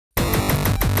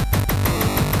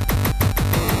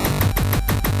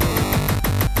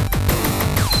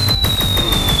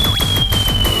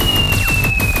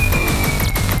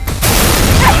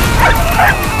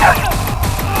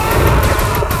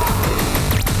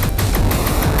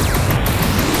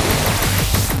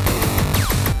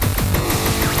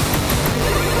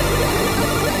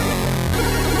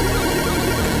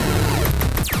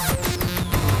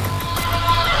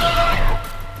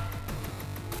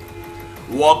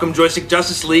welcome Joystick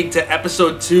Justice League to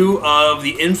episode 2 of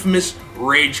the infamous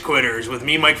Rage Quitters with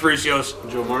me, Mike Frucios.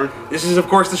 Joe Martin. This is, of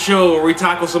course, the show where we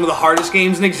tackle some of the hardest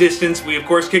games in existence. We, of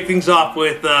course, kick things off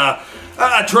with a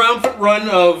triumphant run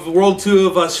of World 2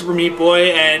 of Super Meat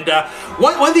Boy. And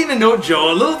one thing to note,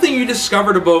 Joe, a little thing you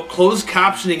discovered about closed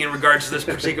captioning in regards to this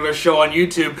particular show on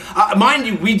YouTube. Mind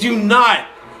you, we do not,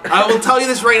 I will tell you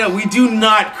this right now, we do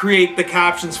not create the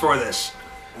captions for this.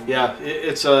 Yeah,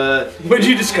 it's what did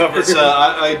you discover? It's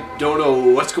I don't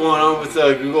know what's going on with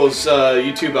Google's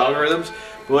YouTube algorithms,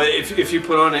 but if you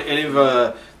put on any of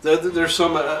there's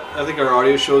some I think our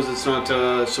audio shows it's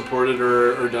not supported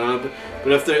or done,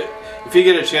 but if you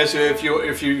get a chance to,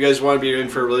 if you guys want to be in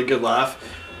for a really good laugh,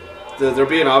 there'll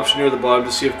be an option near the bottom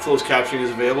to see if closed captioning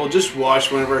is available. Just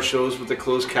watch one of our shows with the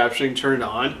closed captioning turned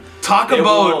on. Talk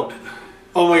about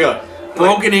oh my god.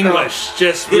 Broken English,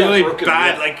 just really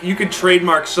bad. Yeah. Like, you could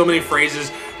trademark so many phrases.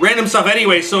 Random stuff.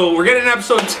 Anyway, so we're getting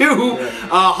episode 2,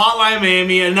 Hotline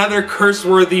Miami, another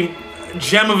curse-worthy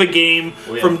gem of a game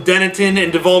from Dennaton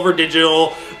and Devolver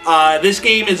Digital. This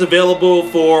game is available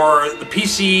for the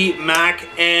PC, Mac,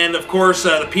 and of course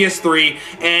the PS3,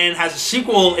 and has a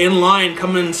sequel in line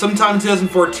coming sometime in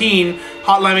 2014,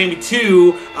 Hotline Miami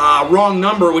 2, Wrong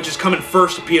Number, which is coming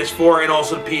first to PS4 and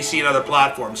also to PC and other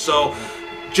platforms. So,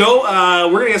 Joe,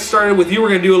 we're going to get started with you. We're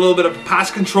going to do a little bit of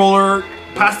pass the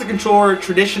controller,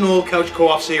 traditional couch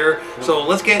co-ops here. So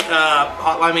let's get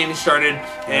Hotline Miami started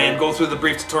and go through the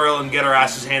brief tutorial and get our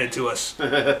asses handed to us.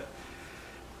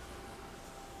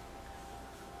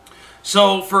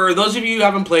 So for those of you who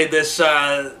haven't played this,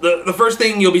 the first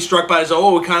thing you'll be struck by is,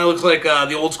 oh, it kind of looks like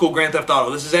the old school Grand Theft Auto.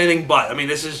 This is anything but. I mean,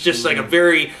 this is just like a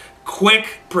very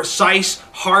quick, precise,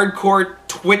 hardcore,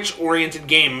 Twitch-oriented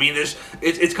game. I mean,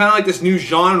 it's kind of like this new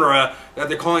genre that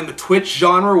they're calling the Twitch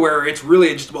genre, where it's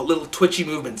really just about little twitchy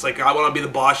movements. Like, I want to be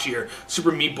the boss here.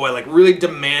 Super Meat Boy, like, really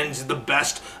demands the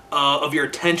best of your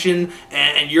attention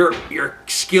and your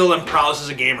skill and prowess as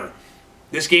a gamer.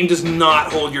 This game does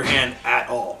not hold your hand at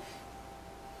all.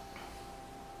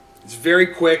 It's very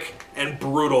quick and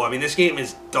brutal. I mean, this game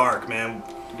is dark, man.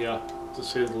 Yeah, to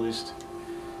say the least.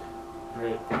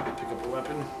 Alright, pick up a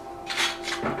weapon.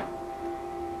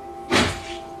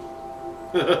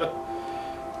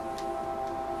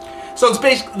 So it's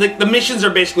basically, the missions are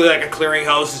basically like a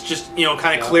clearinghouse. It's just, you know,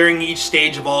 kind of clearing each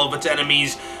stage of all of its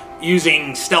enemies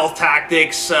using stealth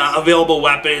tactics, available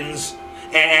weapons,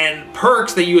 and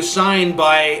perks that you assign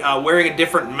by wearing a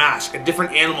different mask, a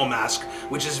different animal mask,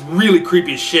 which is really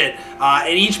creepy as shit.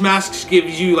 And each mask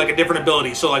gives you like a different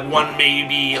ability. So like one may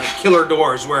be like killer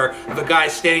doors, where if a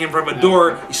guy's standing in front of a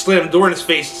door, you slam the door in his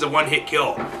face, it's a one-hit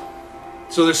kill.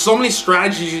 So there's so many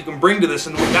strategies you can bring to this,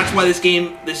 and that's why this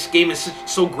game is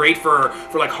so great for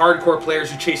like hardcore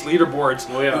players who chase leaderboards,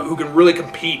 who can really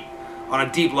compete on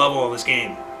a deep level in this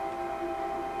game.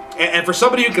 And for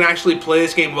somebody who can actually play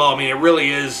this game well, I mean, it really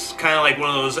is kind of like one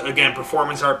of those, again,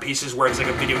 performance art pieces where it's like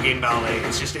a video game ballet.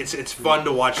 It's just, it's fun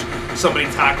to watch somebody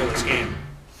tackle this game.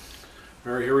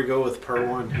 All right, here we go with part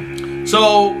 1.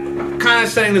 So, kind of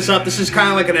setting this up, this is kind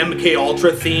of like an MK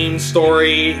Ultra themed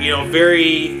story, you know,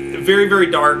 very, very, very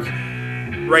dark.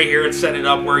 Right here, it's setting it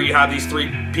up where you have these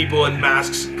 3 people in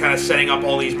masks kind of setting up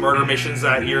all these murder missions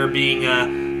that you're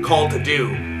being called to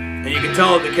do. And you can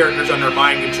tell that the character's under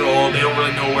mind control. They don't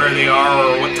really know where they are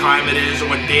or what time it is or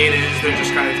what day it is. They're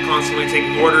just kind of constantly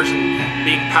taking orders and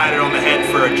being patted on the head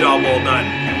for a job well done.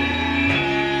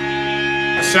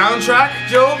 A soundtrack,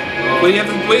 Joe? What do you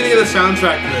think of the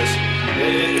soundtrack to this?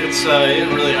 It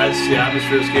really adds to the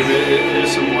atmosphere of this game. It is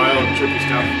some wild, trippy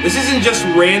stuff. This isn't just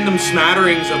random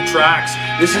smatterings of tracks.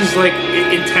 This is like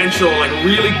intentional, like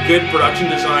really good production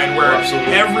design where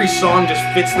every song just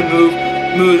fits the mood.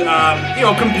 You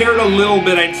know, compared a little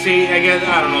bit, I'd say,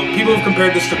 I don't know, people have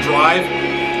compared this to Drive.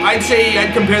 I'd say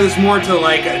I'd compare this more to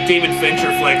like a David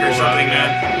Fincher flick or something, man.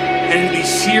 And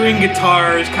these searing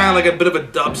guitars, kind of like a bit of a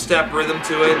dubstep rhythm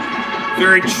to it.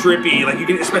 Very trippy, like you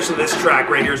can, especially this track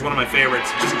right here is one of my favorites.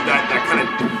 Just that kind of.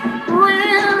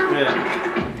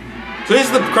 Yeah. So this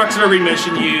is the crux of every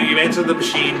mission. You answer the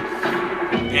machine,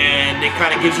 and it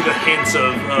kind of gives you the hints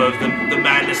of the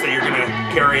madness that you're gonna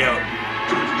carry out.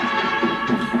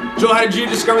 Joe, how did you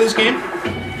discover this game?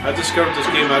 I discovered this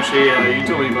game actually. You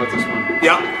told me about this one.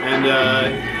 Yeah. And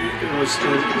it was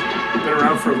been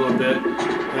around for a little bit.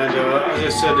 And as I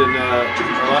said in our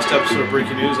last episode of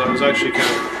Breaking News, I was actually kind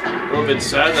of a little bit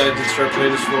sad that I didn't start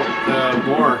playing this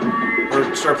more,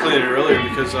 or start playing it earlier,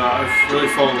 because I've really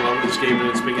fallen in love with this game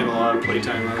and it's been getting a lot of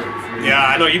playtime out of it for me. Yeah,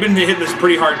 I know you've been hitting this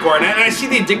pretty hardcore, and I see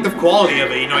the addictive quality of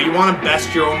it. You know, you want to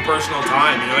best your own personal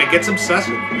time. You know, it gets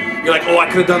obsessive. you're like, oh, I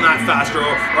could have done that faster,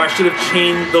 or I should have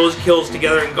chained those kills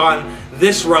together and gone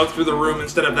this route through the room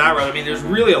instead of that route. I mean, there's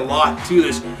really a lot to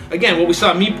this. Again, what we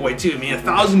saw in Meat Boy too. I mean,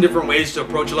 1,000 different ways to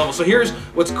approach a level. So here's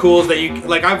what's cool is that you,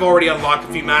 like, I've already unlocked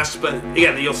a few masks, but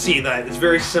again, you'll see that it's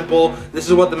very simple. This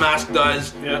is what the mask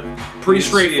does. Yeah. Pretty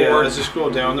straightforward. As you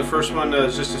scroll down, the first one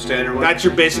is just a standard one. That's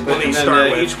your basic one you start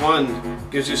with. Each one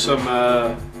gives you some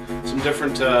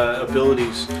different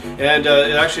abilities, and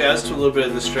it actually adds to a little bit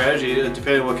of the strategy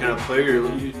depending on what kind of player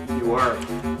you are.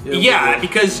 Yeah,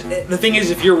 because the thing is,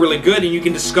 if you're really good and you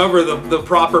can discover the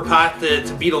proper path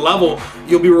to beat a level,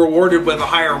 you'll be rewarded with a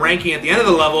higher ranking at the end of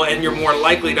the level, and you're more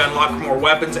likely to unlock more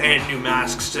weapons and new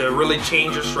masks to really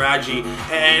change your strategy,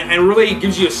 and really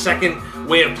gives you a second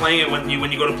way of playing it when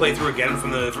you go to play through again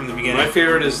from the beginning. My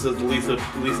favorite is the lethal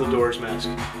doors mask.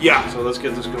 Yeah. So let's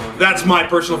get this going. That's my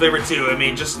personal favorite too. I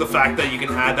mean, just the fact that you can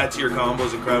add that to your combo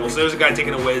is incredible. So there's a guy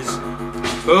taking a whiz.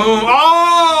 Boom!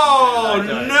 Oh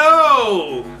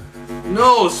no!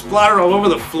 No, splattered all over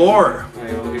the floor.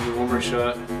 Alright, we'll give you one more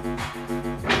shot.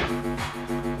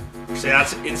 So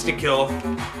that's an instant kill.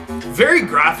 Very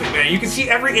graphic, man. You can see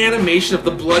every animation of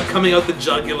the blood coming out the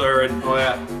jugular, and oh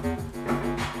yeah.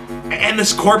 And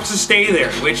this corpses stay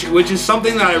there, which is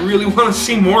something that I really want to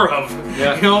see more of.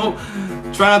 Yeah. You know,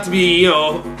 try not to be, you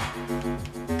know,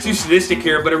 too sadistic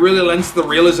here, but it really lends to the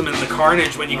realism and the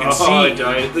carnage when you can see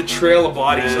the trail of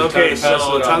bodies. And okay,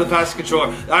 so time to pass the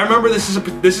controller. I remember this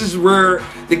is where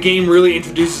the game really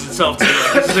introduces itself to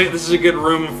you. This is a good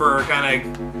room for kind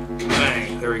of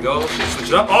bang. There we go. Switch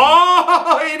it up.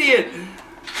 Oh, idiot!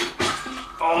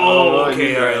 Oh,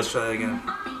 okay. All right, let's try that again.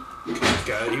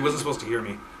 God, he wasn't supposed to hear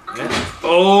me. Yeah.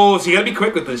 Oh, so you gotta be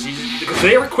quick with this, because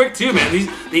they are quick too, man.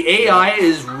 The AI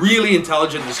is really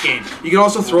intelligent in this game. You can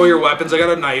also throw your weapons. I got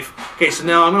a knife. Okay, so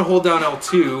now I'm gonna hold down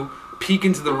L2, peek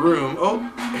into the room. Oh,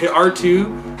 hit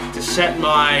R2 to set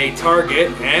my target,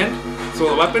 and throw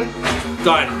the weapon.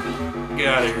 Done. Get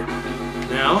out of here.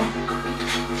 Now,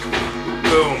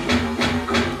 boom.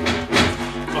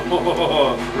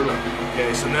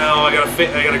 Okay, so now I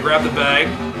gotta grab the bag.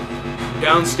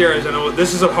 Downstairs, I know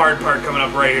this is a hard part coming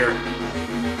up right here.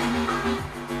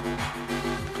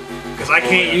 Because I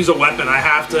can't use a weapon. I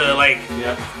have to, like,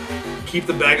 keep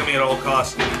the bag on me at all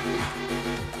costs.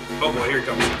 Oh boy, here he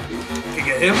comes. Okay,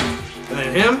 get him, and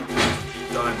then him.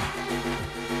 Done.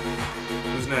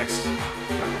 Who's next?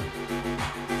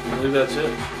 I believe that's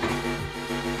it.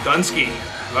 Dunsky.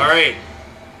 Alright.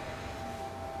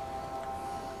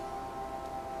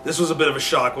 This was a bit of a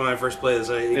shock when I first played this.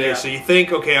 Okay, so you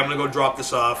think, okay, I'm gonna go drop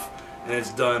this off, and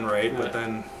it's done, right? But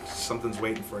then something's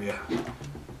waiting for you.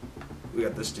 We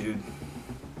got this dude.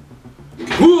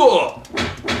 Cool!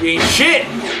 You ain't shit!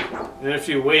 And if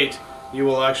you wait, you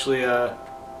will actually,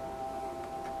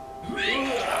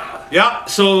 Yeah,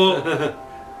 so,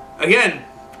 again,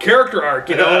 character arc,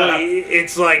 you know?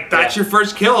 It's like, that's your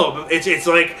first kill. It's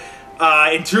like,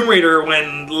 in Tomb Raider,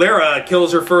 when Lara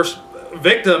kills her first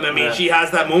victim, I mean, she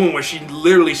has that moment where she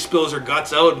literally spills her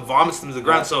guts out and vomits them to the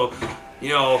ground. So, you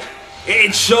know,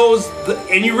 it shows,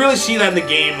 and you really see that in the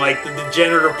game, like the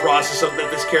degenerative process of that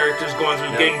this character is going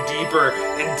through, getting deeper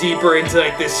and deeper into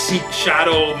like this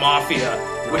shadow mafia,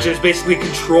 which is basically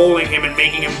controlling him and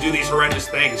making him do these horrendous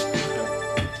things.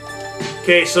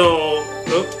 Okay, so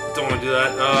don't want to do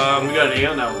that. We got an A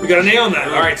on that one. We got an A on that.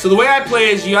 All right. So the way I play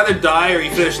is you either die or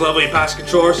you finish the level, you pass the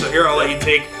controller. So here I'll let you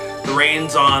take the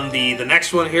reins on the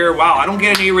next one here. Wow, I don't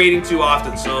get an A rating too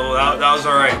often, so that was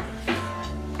all right.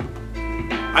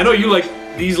 I know you like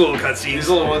these little cutscenes. These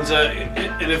little ones,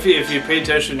 and if you pay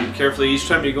attention carefully, each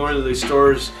time you go into these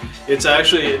stores, it's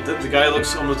actually, the guy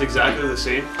looks almost exactly the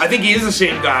same. I think he is the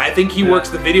same guy. I think he works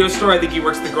the video store, I think he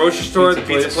works the grocery store, the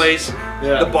pizza place,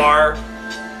 the bar.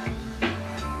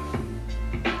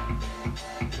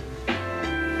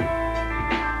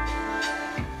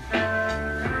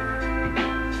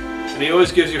 And he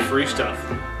always gives you free stuff,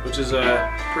 which is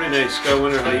pretty nice. Gotta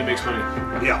wonder how he makes money.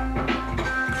 Yeah.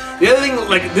 The other thing,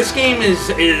 like, this game is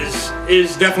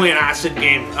definitely an acid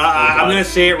game. I'm gonna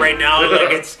say it right now.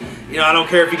 Like, it's, you know, I don't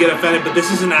care if you get offended, but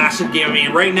this is an acid game. I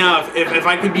mean, right now, if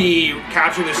I could be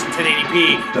capturing this in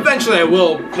 1080p, eventually I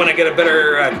will when I get a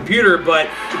better computer. But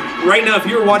right now, if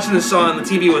you were watching this on the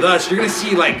TV with us, you're gonna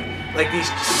see like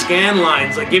these scan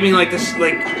lines, like giving like this,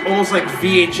 like almost like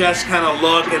VHS kind of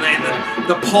look, and then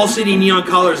the pulsating neon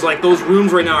colors. Like those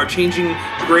rooms right now are changing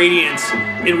gradients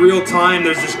in real time.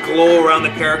 There's this glow around the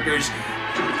characters.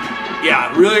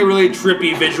 Yeah, really, really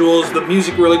trippy visuals. The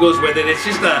music really goes with it. It's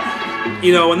just a,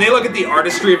 you know, when they look at the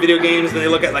artistry of video games and they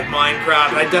look at like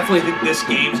Minecraft, I definitely think this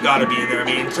game's got to be in there. I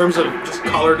mean, in terms of just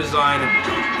color design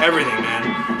and everything,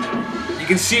 man. You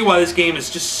can see why this game is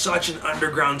just such an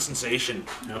underground sensation.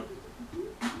 Yep.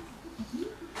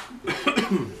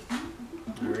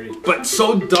 But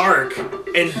so dark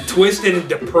and twisted and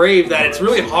depraved that it's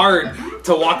really hard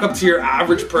to walk up to your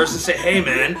average person and say, hey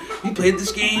man, you played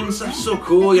this game? Stuff's so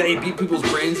cool. Yeah, you beat people's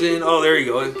brains in. Oh, there you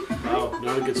go. Wow,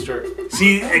 not a good start.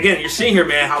 See, again, you're seeing here,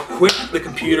 man, how quick the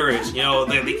computer is. You know,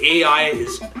 the AI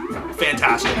is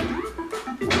fantastic.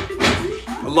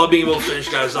 I love being able to finish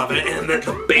guys off. And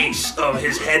the bass of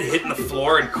his head hitting the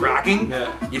floor and cracking,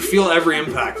 you feel every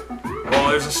impact. Oh,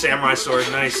 there's a samurai sword.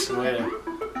 Nice. Oh, yeah.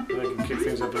 I can kick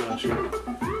things up a notch here.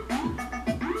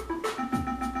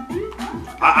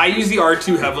 I use the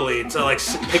R2 heavily to like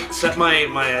set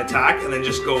my attack and then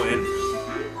just go in.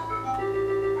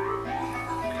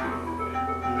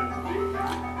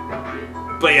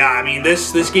 But yeah, I mean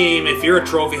this game, if you're a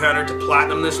trophy hunter, to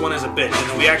platinum this one is a bitch.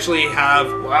 And we actually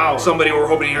have somebody we're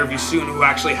hoping to interview soon who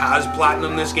actually has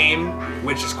platinum this game,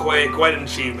 which is quite an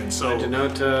achievement. So I did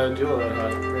not do all that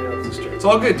hot right off the start. It's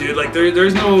all good, dude. Like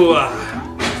there's no.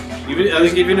 I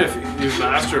think even if you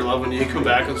master love, when you come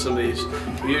back on some of these,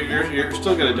 you're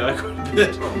still gonna die quite a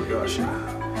bit. Oh my gosh.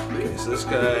 Okay, so this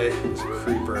guy is a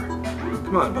creeper.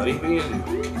 Come on, buddy. What are you gonna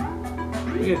do?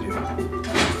 What are you gonna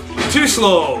do? Too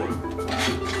slow.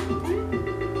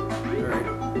 Alright.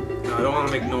 No, I don't want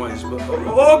to make noise, but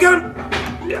oh, get him!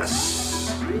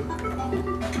 Yes.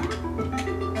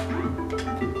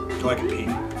 Oh, I can peek.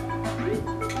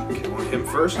 Okay, I want him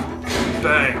first.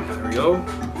 Bang. There we go.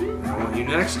 I want you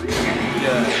next.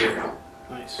 Yeah, here.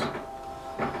 Nice.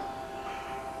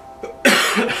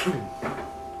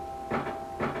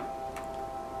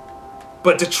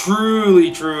 But to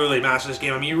truly master this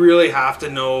game, I mean, you really have to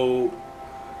know.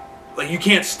 Like, you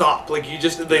can't stop. Like, you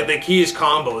just the key is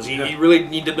combos. You really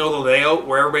need to know the layout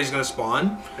where everybody's gonna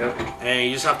spawn. Yep. And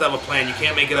you just have to have a plan. You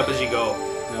can't make it up as you go.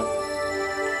 Yep.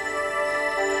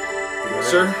 Yes,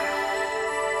 sir.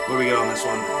 What do we get on this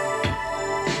one?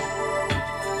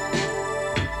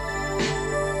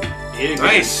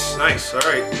 Nice, nice. All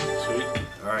right. Sweet.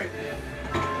 All right.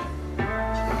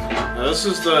 Now this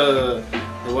is the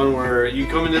one where you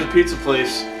come into the pizza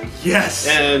place. Yes.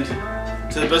 And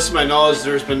to the best of my knowledge,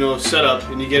 there's been no setup,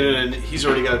 and you get in and he's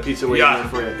already got a pizza waiting there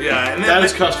for you. Yeah. And that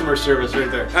is customer service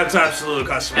right there. That's absolute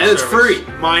customer service. And it's free.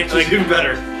 Mine, like, even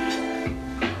better.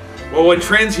 Well, when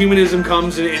transhumanism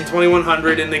comes in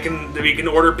 2100 and we can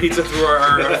order pizza through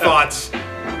our thoughts,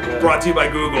 brought to you by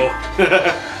Google.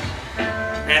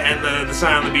 And the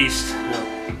sign of the beast.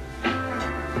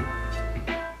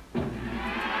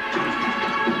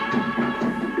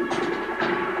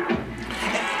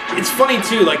 It's funny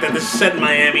too, like that this is set in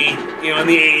Miami, you know, in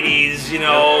the 80s, you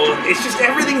know, it's just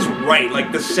everything's right,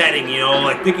 like the setting, you know,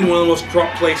 like picking one of the most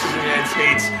corrupt places in the United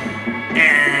States,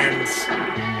 and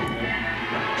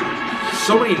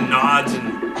so many nods,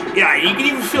 and yeah, you can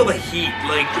even feel the heat,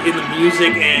 like in the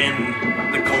music and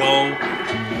the glow.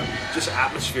 Just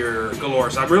atmosphere galore.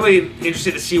 So I'm really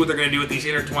interested to see what they're going to do with these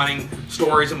intertwining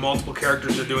stories and multiple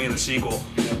characters they're doing in the sequel.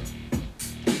 Okay.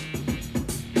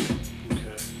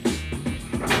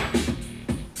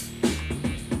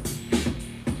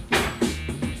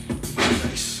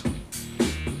 Nice.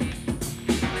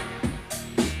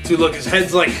 Dude, look, his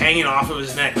head's like hanging off of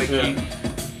his neck. Like he...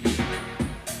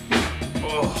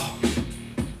 Oh.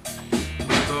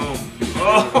 Boom.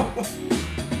 Oh.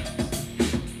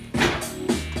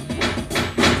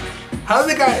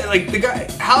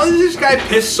 How is this guy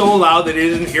pissed so loud that he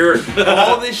didn't hear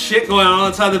all this shit going on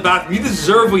outside the bathroom? You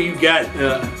deserve what you get.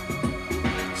 Yeah.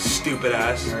 Stupid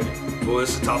ass. Well,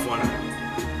 this is a tough one.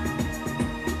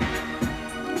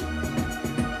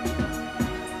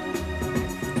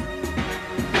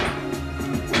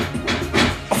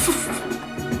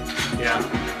 Yeah.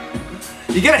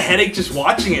 You get a headache just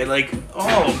watching it. Like,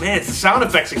 oh man, it's the sound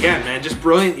effects again, man. Just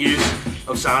brilliant use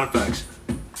of sound effects.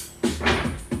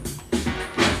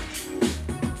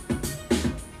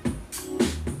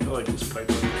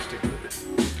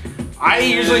 I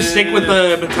usually stick with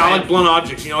the metallic blunt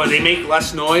objects. You know, they make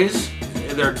less noise.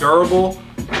 They're durable.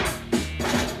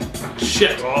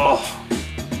 Shit. Oh.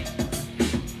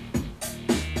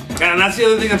 And that's the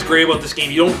other thing that's great about this game.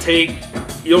 You don't take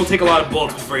a lot of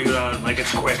bullets before you go down. Like,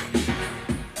 it's quick.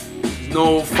 There's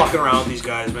no fucking around with these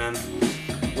guys, man.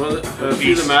 Well, a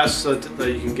few of the masks that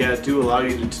you can get do allow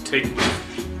you to take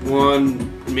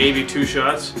one, maybe two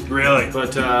shots. Really?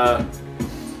 But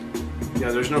yeah,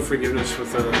 there's no forgiveness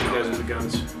with the guys with the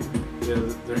guns. Yeah,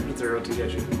 they're out to get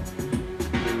you.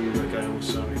 Ooh, that guy almost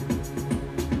saw me.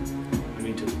 I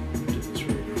need to do this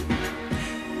right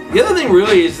here. The other thing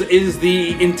really is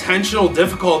the intentional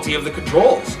difficulty of the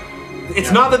controls.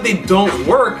 It's not that they don't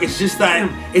work. It's just that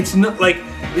it's not like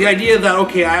the idea that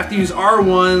okay, I have to use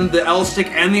R1, the L stick,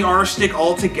 and the R stick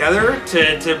all together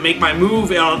to make my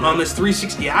move on this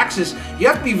 360 axis. You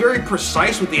have to be very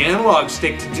precise with the analog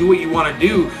stick to do what you want to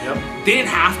do. Yep. They didn't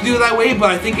have to do it that way,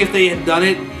 but I think if they had done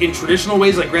it in traditional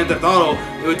ways like Grand Theft Auto,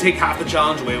 it would take half the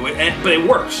challenge away. But it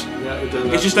works. Yeah, it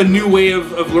does. It's just a new way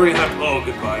of learning how to. Oh,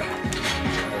 goodbye.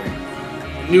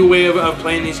 A new way of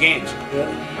playing these games. Yeah.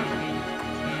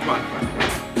 Come on.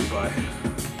 Goodbye.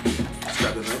 Let's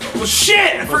grab the knife. Oh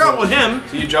shit! I forgot about him.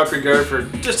 So you drop your guard for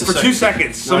just a second. 2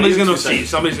 seconds. Somebody's gonna see.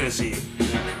 Somebody's gonna see.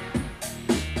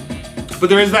 But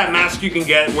there is that mask you can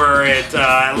get where it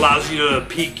allows you to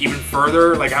peek even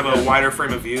further, like have a wider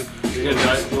frame of view. You're gonna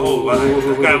die. Oh, wow.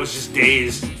 That guy was just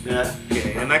dazed. Yeah.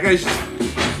 Okay, and that guy's just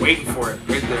waiting for it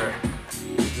right there.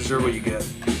 You deserve what you get.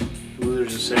 Ooh,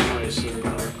 there's a samurai sword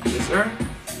there. Is there?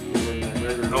 Over in that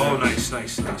red room. Oh, nice,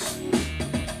 nice, nice.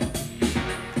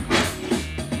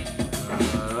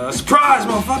 Surprise,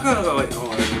 motherfucker! Oh, wait, oh,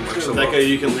 that didn't work so That well. guy,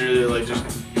 you can literally like just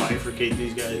bifurcate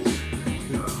these guys.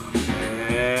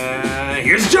 And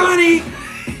here's Johnny!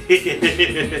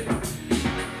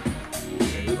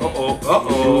 Uh-oh,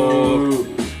 uh-oh.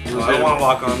 Ooh. I don't want to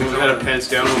walk on. We had a pants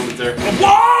down moment there.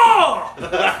 Whoa!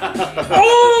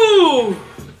 Oh!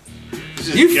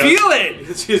 You feel it! You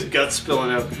can see his guts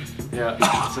spilling out. Yeah,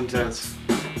 it's intense.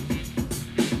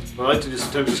 What I like to do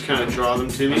sometimes just kind of draw them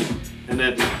to me, and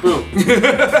then boom.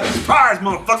 Surprise,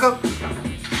 motherfucker!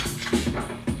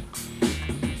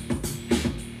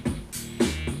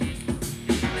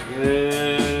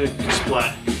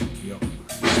 Splat. Yep.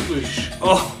 Sploosh.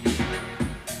 Oh!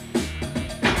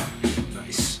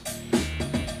 Nice.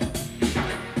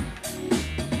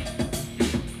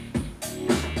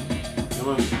 Come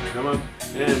on, come on,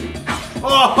 and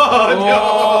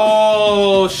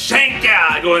oh Oh! Shank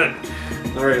ya! Go in.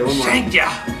 no! All right, one more. Shank ya!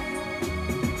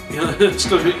 Yeah,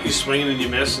 still you swing and you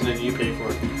miss, and then you pay for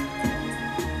it.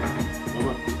 Come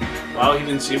on. Wow, he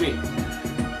didn't see me.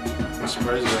 I'm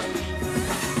surprised at that.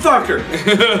 Fucker!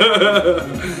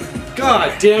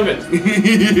 God damn it!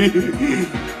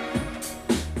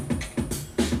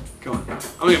 Come on. I'm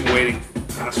not even waiting,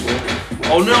 asshole.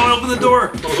 Oh no, open the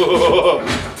door!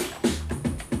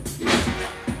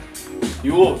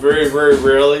 You will very, very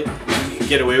rarely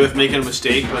get away with making a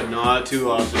mistake, but not too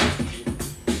often.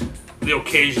 The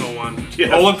occasional one.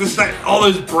 Yeah. Oh look, this thing, all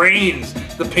those brains.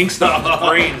 The pink stuff, the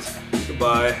brains.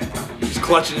 Goodbye. He's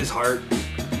clutching his heart.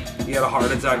 He had a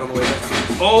heart attack on the way back.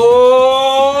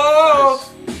 Oh!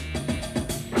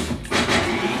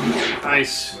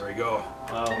 Nice. There we go.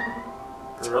 Wow.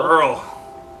 Earl.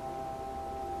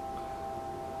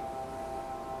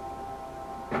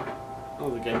 Oh,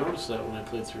 the guy noticed that when I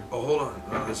played through. Oh, hold on.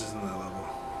 No, this isn't that level.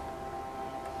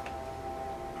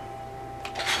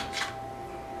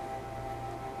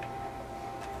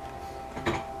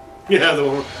 Yeah, the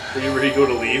one where you ready to go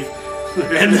to leave.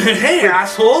 And then, hey,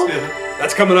 asshole! Yeah.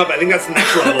 That's coming up. I think that's the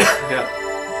next level. Yeah.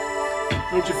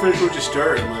 Why don't you finish what you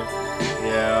started? I'm like,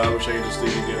 yeah, I wish I could just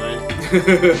leave you behind.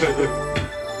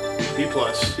 B+. B+.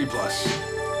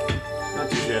 Not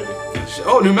too shabby.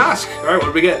 Oh, new mask. All right, what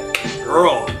did we get?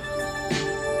 Earl.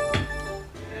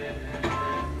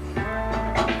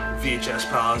 VHS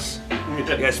pals.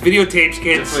 Yes, videotapes,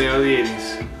 kids. Definitely out of the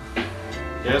 80s.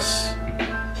 Yes,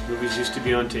 movies used to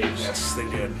be on tapes. Yes, they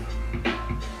did.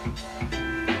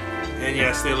 And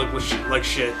yes, they look like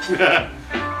shit.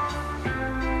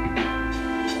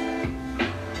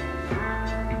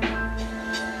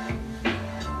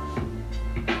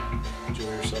 Enjoy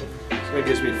yourself. This guy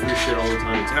gives me free shit all the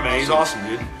time. Yeah, man, he's awesome,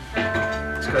 dude.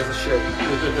 This guy's a shit.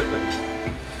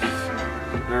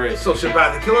 Alright.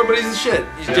 Sociopath, the killer, but he's a shit.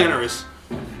 He's generous.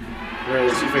 Alright,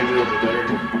 let's see if I can do a little bit better.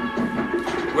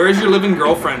 Where's your living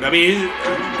girlfriend? I mean,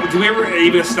 do we ever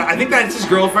even I think that's his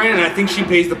girlfriend, and I think she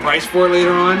pays the price for it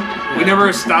later on. Yeah. We never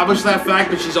established that fact,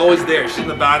 but she's always there. She's in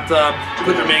the bathtub,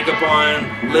 putting her makeup on,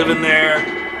 living there.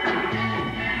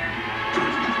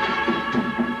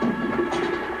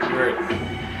 Alright.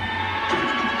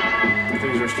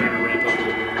 Things are starting to ramp up a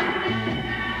little bit.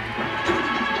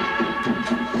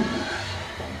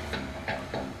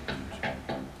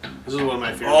 This is one of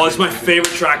my favorites. Oh, it's my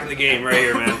favorite track in the game right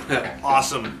here, man.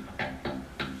 Awesome.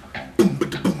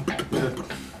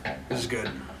 This is good.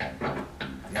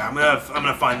 Yeah, I'm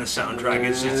gonna find the soundtrack.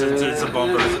 It's a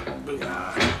bumper.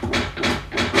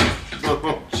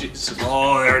 Oh, Jesus.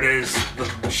 Oh, there it is. The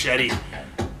machete.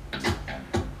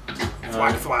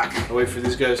 Thwack, thwack. I'll wait for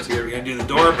these guys to We're get. gonna do the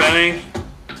door bending.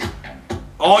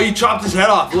 Oh, you chopped his head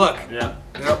off. Look. Yeah.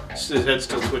 Yep. His head's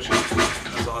still twitching.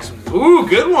 That's awesome. Ooh,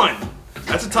 good one.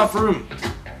 That's a tough room.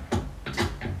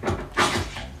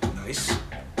 Nice.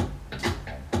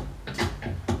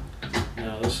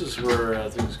 this is where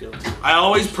things go. I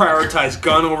always prioritize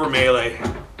gun over melee.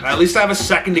 At least I have a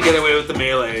second to get away with the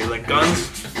melee. Like guns,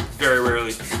 very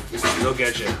rarely. They'll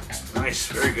get you. Nice,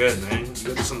 very good, man. You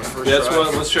got this on the first try.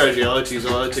 That's one strategy I like to use.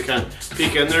 I like to kind of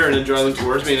peek in there and then draw them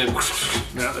towards me and then...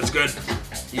 Yeah, that's good.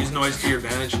 Use noise to your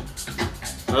advantage.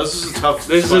 Now, this is a tough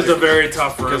This fight. is a very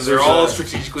tough room. Because They're all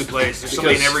strategically placed. There's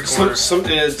somebody in every corner.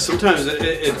 Sometimes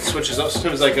it switches up.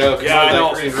 Sometimes like, yeah, I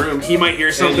know. Room. He might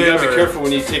hear something. And you gotta be careful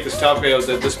when you take this top guy out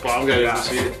that this bomb guy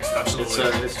doesn't see it.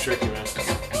 Absolutely. It's tricky, man.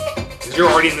 Because you're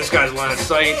already in this guy's line of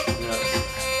sight. Yeah.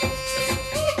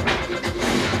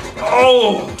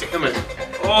 Oh! Damn it.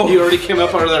 Oh! He already came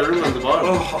up out of that room on the bottom.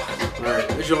 Oh! Alright.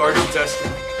 There's your large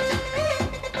intestine.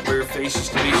 Where your face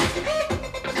used to be.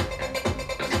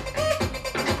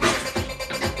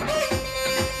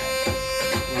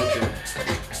 Okay.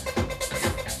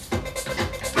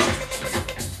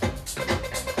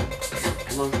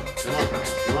 Come on. Come on.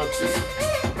 Come on.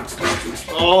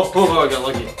 Oh, I got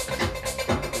lucky.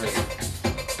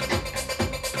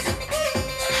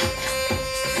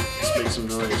 Some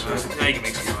noise, right? Now you can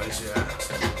make some noise, yeah.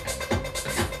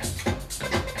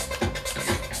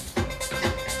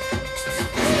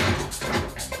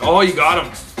 Oh, you got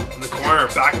him in the corner,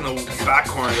 back in the back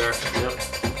corner there. Yep.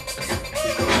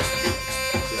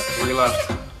 Yeah, 3 left.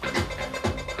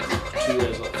 2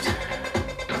 guys left.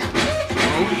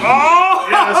 Oh!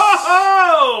 Yes!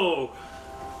 Oh!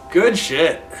 Good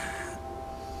shit.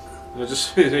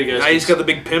 Just you guys. Now he's got the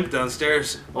big pimp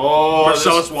downstairs. Oh,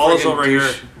 Marcellus Wallace over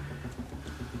here.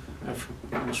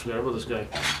 I almost forgot about this guy.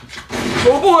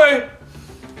 Oh boy!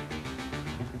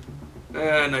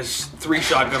 Nice 3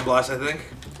 shotgun blasts, I think.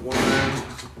 1.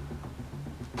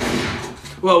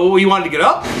 Well, you wanted to get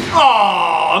up?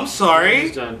 Oh, I'm sorry.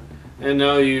 He's done. And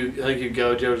now I think you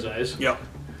gouge out his eyes. Yep.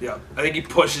 Yep. I think he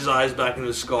pushed his eyes back into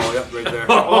his skull. Yep, right there.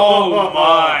 Oh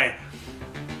my!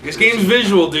 This game's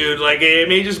visual, dude. Like, it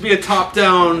may just be a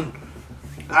top-down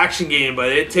action game,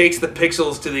 but it takes the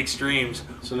pixels to the extremes.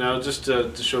 So now, just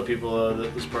to show people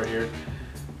this part here.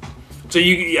 So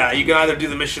you can either do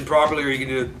the mission properly or you can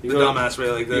do it the dumbass way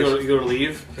like this. You go to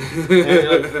leave. And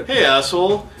you're like, hey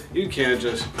asshole, you can't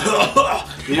just.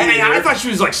 Hey, I thought she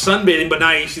was like sunbathing, but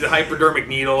now you see the hypodermic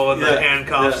needle and the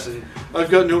handcuffs. Yeah. And I've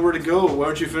got nowhere to go. Why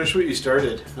don't you finish what you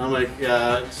started? And I'm like,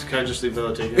 yeah, it's kind of just leave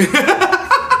without taking it.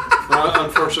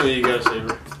 Unfortunately, you gotta save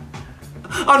her.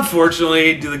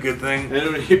 Unfortunately, do the good thing.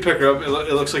 And when you pick her up, it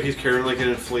looks like he's carrying like an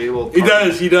inflatable. He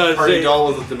does. Party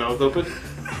doll with the mouth open.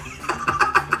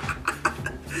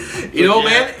 You know,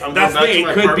 man, that's the thing.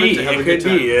 It could be. It could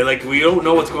be. Like, we don't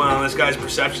know what's going on in this guy's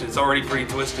perception. It's already pretty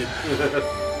twisted.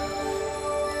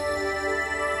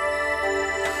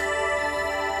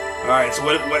 All right, so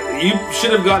what you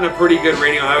should have gotten a pretty good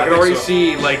rating on. I can already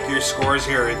see like your scores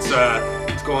here. It's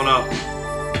going up.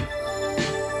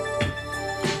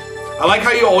 I like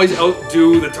how you always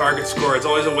outdo the target score. It's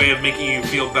always a way of making you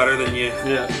feel better than you.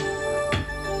 Yeah.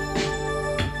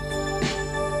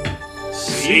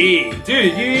 See,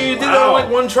 dude, you did that on like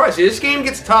 1 try. See, this game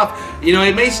gets tough. You know,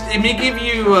 it may give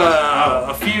you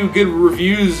a few good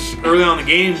reviews early on in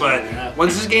the game, but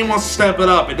once this game wants to step it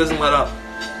up, it doesn't let up.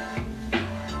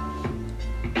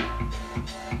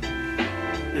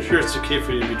 I'm sure it's okay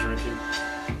for you to be drinking.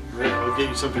 Right, I'll get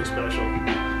you something special.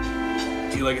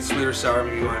 Do you like it sweet or sour?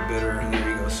 Maybe you want it bitter. And there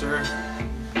you go, sir.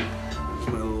 There's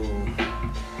my little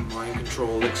mind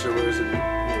control elixir. Where is it?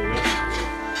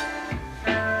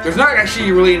 There's not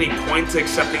actually really any point to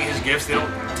accepting his gifts. They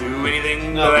don't do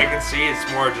anything that I can see. It's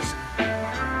more just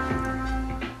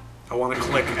I want to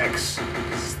click X.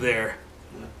 It's there.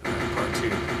 Part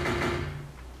 2.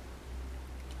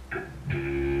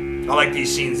 I like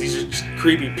these scenes. These are just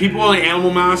creepy. People in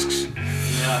animal masks.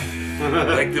 Yeah.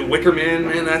 Like the Wicker Man,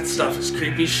 that stuff is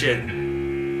creepy shit.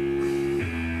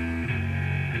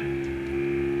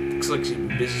 Looks like she's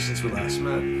been busy since we last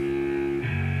met.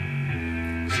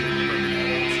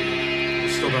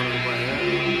 Still don't know why.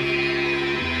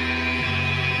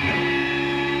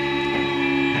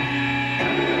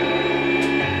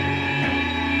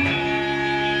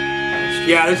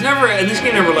 Yeah, there's never, and this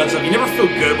game never lets up. You never feel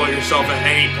good about yourself at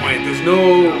any point. There's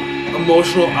no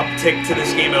emotional uptick to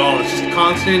this game at all. It's just a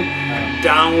constant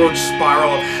downward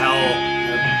spiral of hell.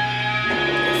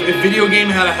 If video game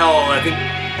had a hell, I think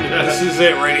this is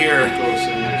it right here.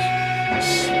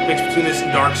 Mix between this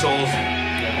and Dark Souls.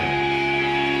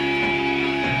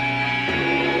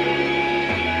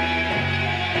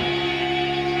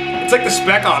 It's like the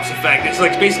Spec Ops effect. It's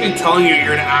like basically telling you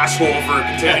you're an asshole for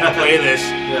continuing to play this.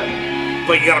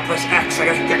 But you gotta press X. I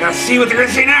gotta see what they're gonna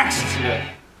say next.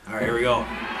 Alright, here we go.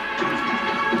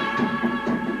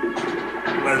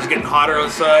 Weather's getting hotter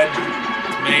outside.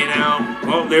 May now.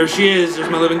 Oh, there she is. There's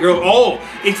my living girl. Oh,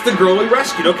 it's the girl we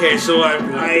rescued. Okay, so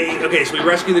okay, so we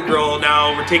rescued the girl.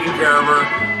 Now we're taking care of her.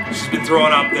 She's been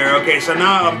thrown up there. Okay, so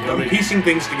now I'm piecing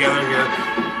things together here.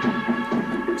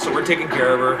 So we're taking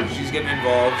care of her. She's getting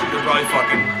involved. They're probably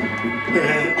fucking.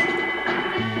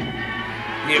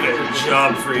 We have a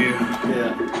job for you.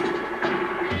 Yeah.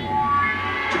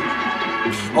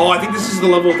 Oh, I think this is the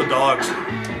level of the dogs.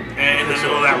 And in the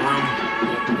middle of that room.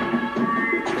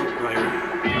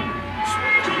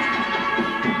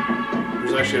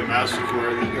 There's actually a mask you can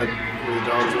wear where the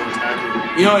dogs won't attack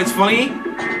you. You know, it's funny.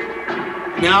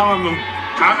 Now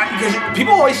because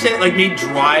people always say like made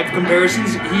Drive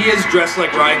comparisons. He is dressed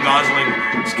like Ryan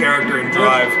Gosling's character in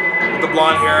Drive, with the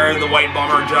blonde hair, the white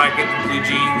bomber jacket, the blue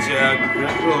jeans. Yeah, a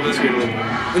little bit.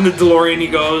 In the DeLorean he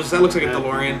goes. That looks like a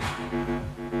DeLorean.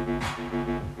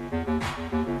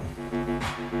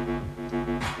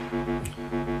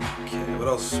 Okay, what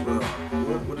else?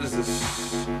 What is this?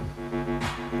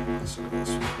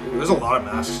 There's a lot of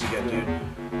masks to get, dude.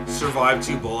 Survive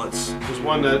 2 bullets. There's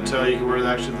one that you can wear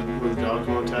where the dogs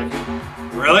won't attack you.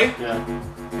 Really? Yeah.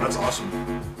 That's awesome.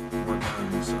 More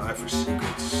guns. Eye for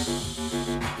secrets.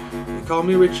 They call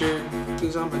me Richard,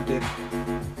 because I'm a dick.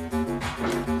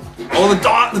 Oh,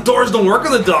 the doors don't work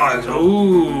on the dogs.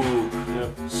 Ooh.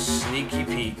 Yep. Sneaky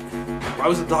Pete. Why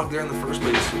was the dog there in the first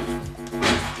place?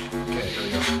 Okay, here we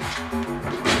go.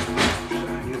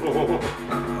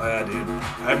 Oh yeah, dude.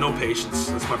 I have no patience.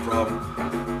 That's my problem.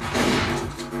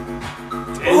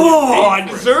 Oh, I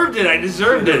deserved it. I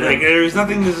deserved it. Like, there's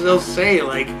nothing else to say.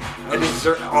 Like, I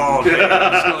deserve. Oh, okay.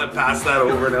 I'm just gonna pass that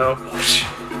over now.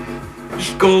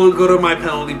 Just go to my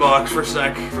penalty box for a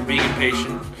sec for being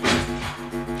impatient.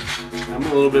 I'm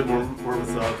a little bit more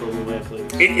methodical in the way I play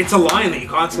this. It's a line that you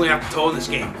constantly have to toe in this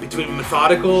game between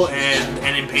methodical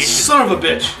and impatient. Son of a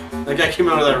bitch! That guy came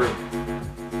out of that room.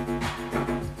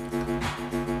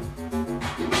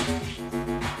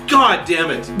 God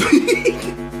damn it!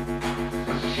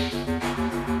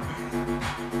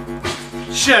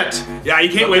 Shit! Yeah, you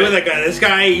can't wait with that guy. This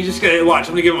guy, you just gotta watch.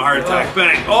 I'm gonna give him a heart attack.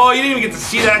 Bang! Oh, you didn't even get to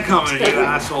see that coming, you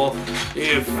asshole!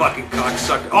 You fucking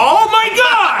cocksucker! Oh my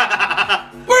god!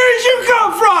 Where did you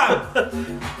come from?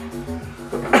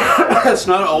 It's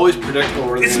not always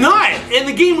predictable. It's not, and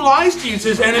the game lies to you. It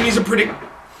says enemies are predictable.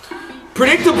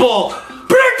 Predictable!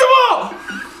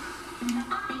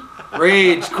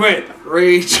 Rage quit.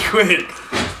 Rage quit.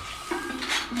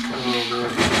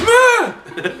 Oh,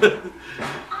 man.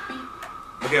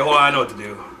 Okay, hold on. I know what to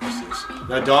do. What's this?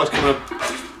 That dog's coming up.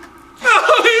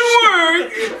 Oh, it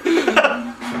worked!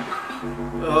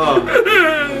 Oh.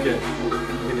 Okay. We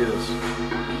can do this.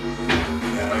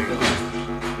 Yeah, there you go.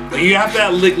 Like, you have to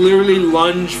like literally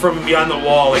lunge from beyond the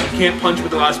wall. Like you can't punch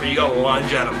with the last man. You gotta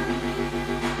lunge at him.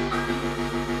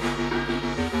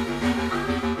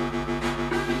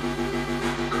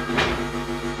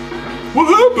 What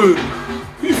happened?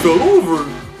 He fell over.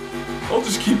 I'll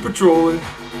just keep patrolling.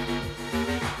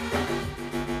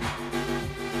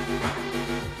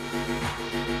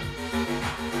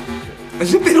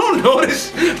 As if they don't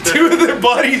notice 2 of their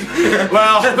buddies.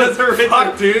 Wow, that's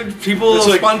fuck, dude. People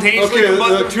like, spontaneously.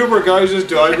 Okay, 2 of our guys just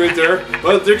died right there.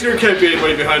 Well, there can't be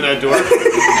anybody behind that door.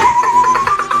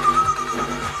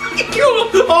 You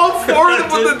killed all 4 of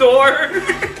them with the door.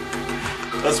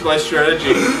 That's my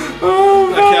strategy. Oh,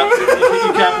 you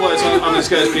capitalize on this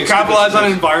guy's being capitalize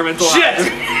on environmental. Shit!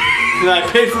 And I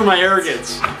paid for my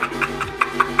arrogance.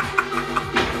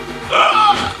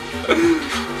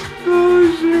 Oh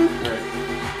shit. Alright.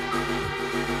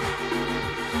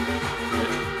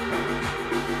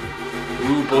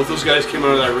 Ooh, both those guys came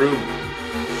out of that room.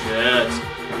 Shit.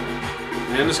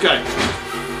 And this guy.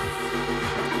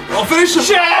 I'll finish him.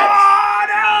 Shit! Oh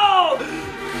no!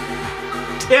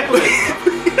 Damn it.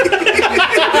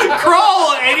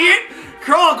 Crawl, idiot!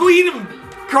 Crawl, go eat him!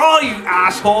 Crawl, you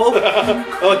asshole! I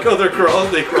like how they're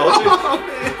crawling, they crawl too.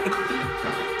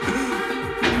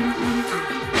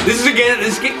 This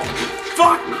game.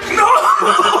 Fuck! No!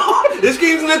 This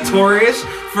game's notorious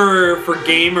for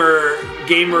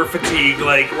gamer fatigue,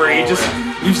 like where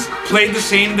you've played the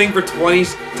same thing for 20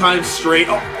 times straight.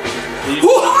 Oh.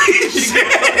 Holy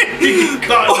shit!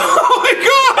 God. Oh my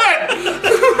god!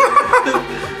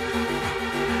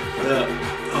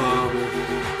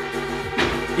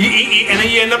 And then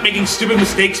you end up making stupid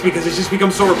mistakes because it's just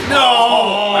become so.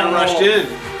 No! I rushed in.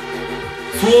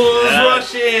 Fools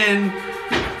rush in.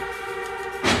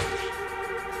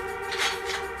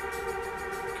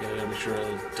 Sure the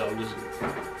dog doesn't.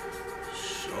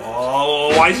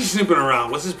 Oh, why is he snooping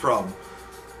around? What's his problem?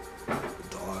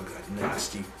 Dog, that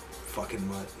nasty fucking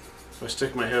mutt. If I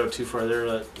stick my head out too far there,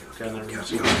 that guy never gets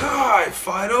you. Die,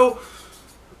 Fido!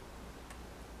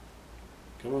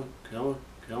 Come on, come on,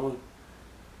 come on.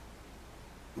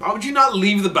 Why would you not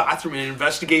leave the bathroom and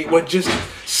investigate what just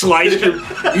sliced your...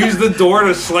 use the door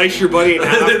to slice your buddy in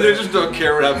half? They just don't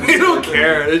care what happens. They don't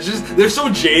care. It's just... They're so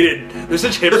jaded. They're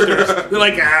such hipsters. They're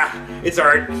like, ah, it's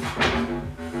art.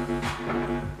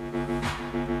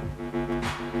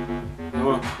 Come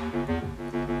on.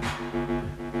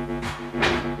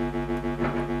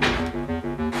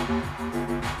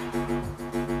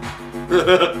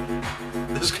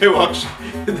 This guy walks...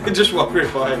 They just walk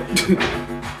right by.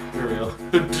 There we go.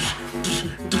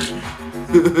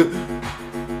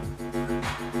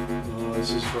 Oh,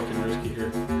 this is fucking risky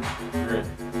here. Alright.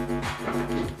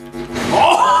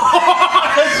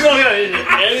 Oh! That's not gonna hit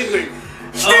anything.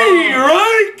 Stay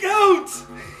right out!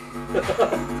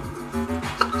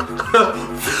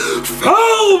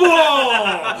 Foul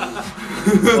ball!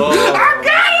 Oh. I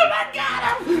got him!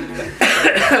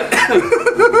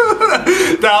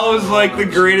 That was like the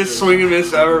greatest swing and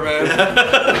miss ever, man.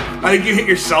 I think you hit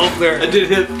yourself there. I did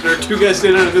hit. There are two guys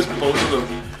standing on this, both of them.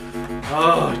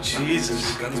 Oh,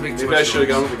 Jesus. Guns make too Maybe I much should have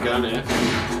noise. gone with the gun, eh?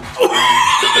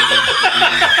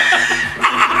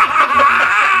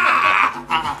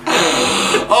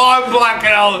 Oh, I'm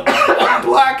blacking out. I'm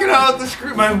blacking out the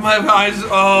screen. My eyes.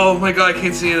 Oh my god, I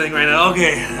can't see anything right now.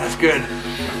 Okay, that's good.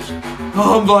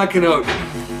 Oh, I'm blacking out.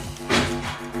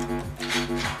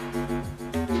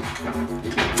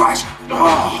 Fast.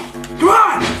 Oh, come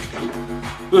on.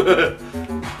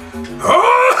 Oh.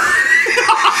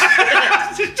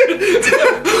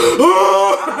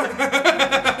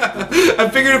 I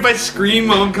figured if I scream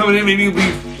while I'm coming in, maybe you'll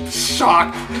be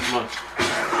shocked. Come on.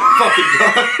 Fucking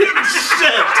dog.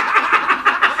 Shit.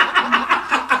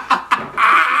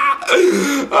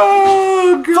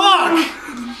 Oh, God.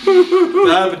 Fuck!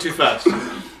 That happened too fast.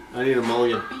 I need a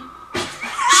mulligan.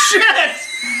 Shit!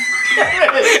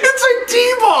 It's like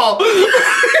T-ball.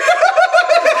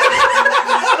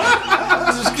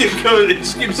 Just keep coming. It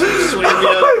just keeps swinging me out.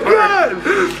 Oh my god!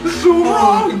 So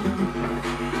wrong.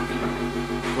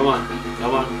 Come on.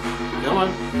 Come on. Come on.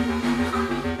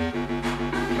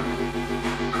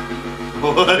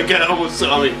 Oh, that guy almost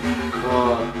saw me.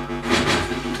 Oh.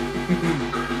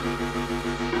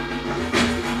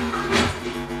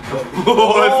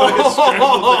 Oh, I fucking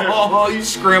scrambled there. Oh, you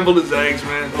scrambled his eggs,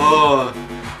 man. Oh.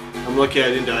 I'm lucky I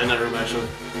didn't die in that room, actually.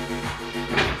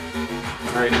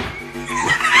 Alright.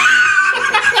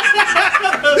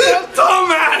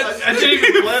 Dumbass! I didn't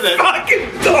even plan it. Fucking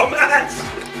dumbass!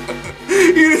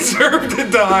 You deserve to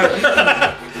die.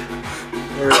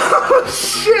 Oh,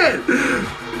 shit!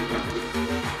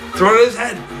 Throw it at his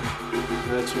head.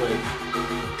 That's what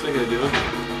I gonna do it.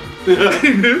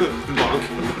 Bonk.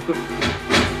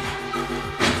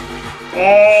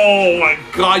 Oh my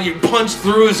god, you punched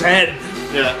through his head.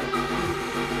 Yeah.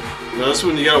 No, that's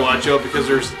when you gotta watch out because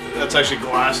that's actually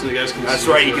glass and the guys can That's see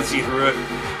right, you through can see through it.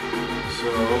 So.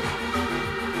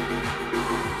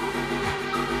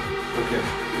 Okay.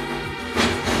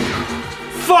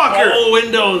 Fucker! Oh,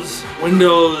 windows.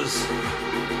 Windows.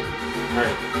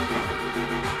 Alright.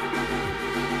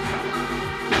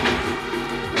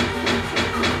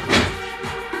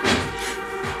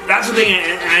 That's the thing,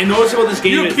 and I noticed about this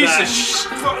game You is piece that of shit!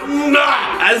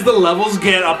 as the levels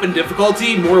get up in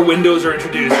difficulty, more windows are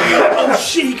introduced. And you're like, oh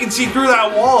shit, you can see through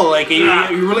that wall. Like, you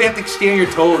really have to stay on your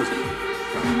toes. Come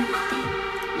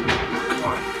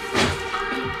on.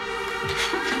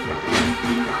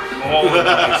 Oh,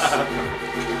 nice.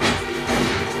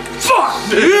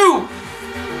 Fuck you!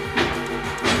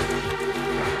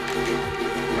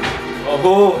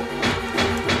 Oh.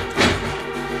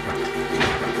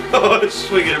 Oh,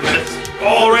 swing and a miss.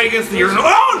 Oh, right against the urinal.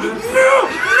 Oh, no!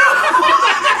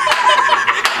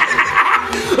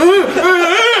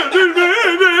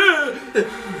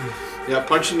 Yeah,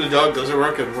 punching the dog doesn't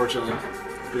work, unfortunately.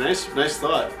 Nice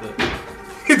thought. But...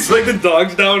 It's like the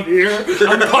dog's down here.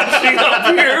 I'm punching up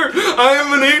here. I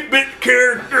am an 8-bit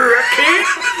character. I can't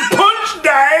punch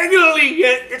diagonally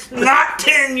yet. It's not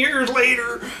 10 years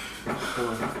later.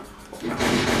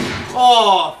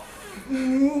 Oh.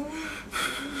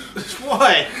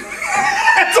 Why?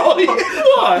 That's all he...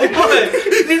 Why? Why?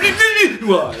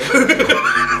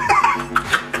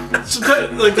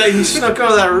 Sometimes, like that, he snuck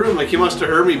out of that room. Like he must have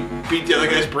heard me beat the other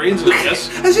guy's brains in, I guess.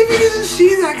 As if he doesn't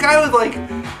see that guy with like...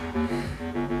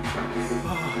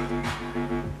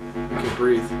 Okay,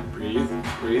 breathe.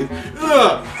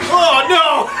 Ugh. Oh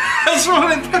no! That's what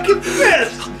I fucking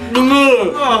missed! Son of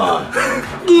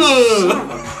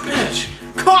a bitch!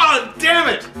 God damn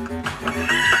it!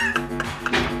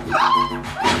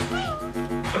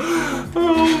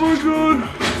 Oh my god.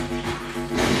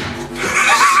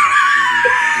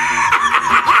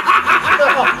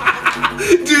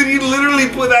 Dude, he literally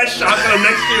put that shotgun up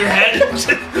next to your head.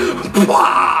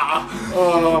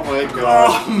 Oh my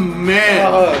god. Oh man.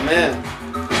 Oh man.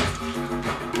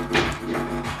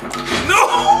 No!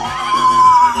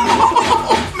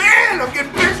 Oh man, I'm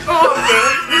getting pissed off,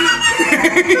 man.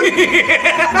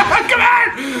 Come on!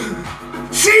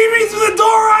 See me through the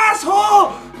door,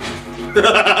 asshole!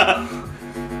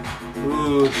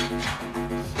 Ooh.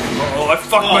 Oh, I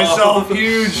fucked myself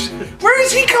huge. Where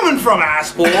is he coming from,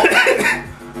 asshole?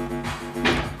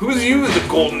 Who's you with the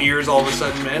golden ears all of a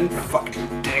sudden, man?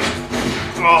 Fucking dick.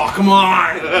 Oh, come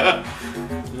on.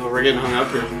 No, we're getting hung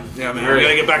up here. Yeah, man, we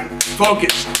gotta get back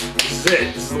focused. This is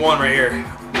it. This is the one right here.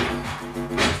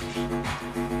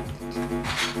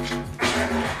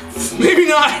 Maybe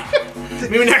not.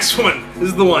 Maybe next one. This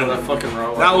is the one. That fucking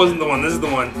row. That wasn't the one. This is the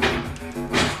one.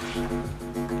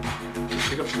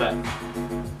 Pick up the bat.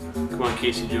 Come on,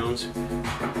 Casey Jones.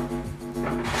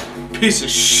 Piece of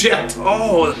shit.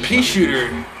 Oh, the pea shooter.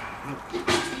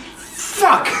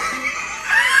 Fuck.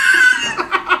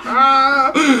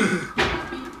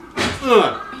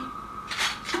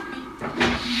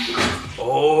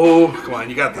 Oh, come on.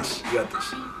 You got this. You got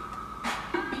this.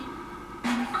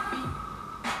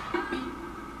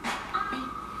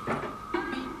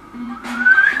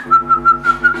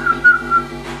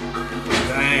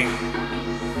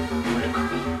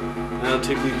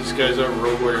 Take these guys out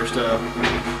Road Warrior style.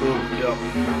 Boom. Yep.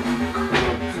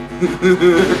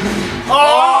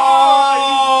 Oh!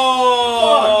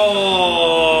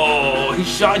 He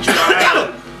shot you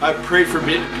out. I paid for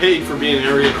being an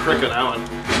area prick on that one.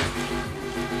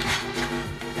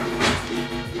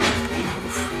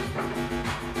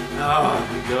 Oh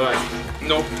my god.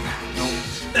 Nope.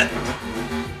 Nope.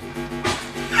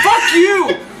 Fuck you!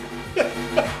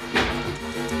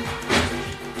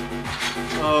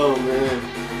 Oh man.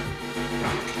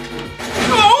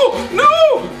 No! No!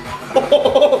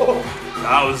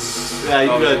 That was. Yeah, you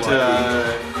got.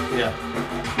 Yeah.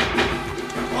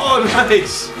 Oh,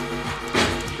 nice.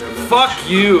 Fuck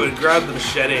you and grab the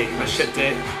machete.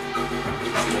 Machete.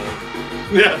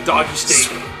 Yeah. Doggy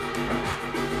steak.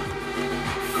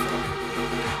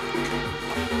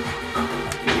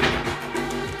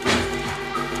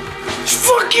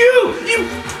 Fuck you! You.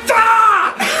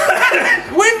 Ah!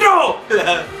 Window!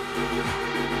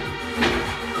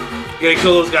 You gotta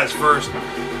kill those guys first.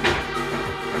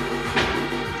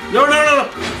 No.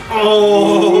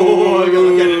 Oh, I gotta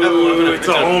look at it. Ooh, it's a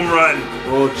home run.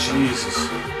 Oh, Jesus.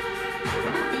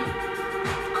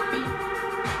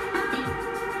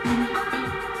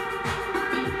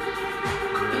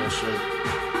 Yeah, sure.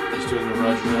 He's doing the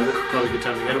Roger Rabbit. Probably a good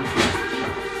time to get him.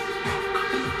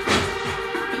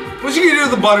 What you gonna do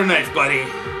with the butter knife, buddy?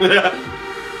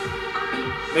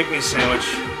 Make me a sandwich.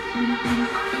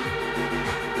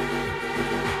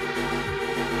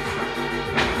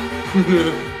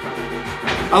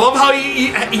 I love how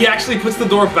he actually puts the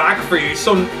door back for you. He's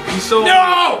so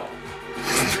No!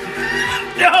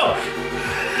 No!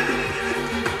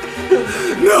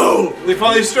 No! They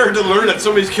finally started to learn that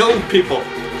somebody's killing people.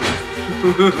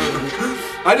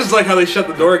 I just like how they shut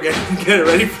the door again and get it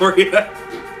ready for you.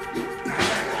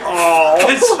 Oh,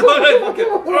 It's what I fucking.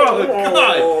 Oh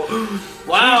god!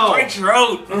 Wow! Strikes your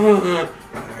out.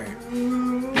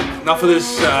 Enough of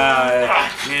this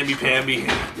namby-pamby.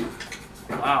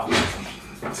 Wow.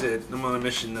 That's it. I'm on a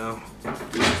mission now.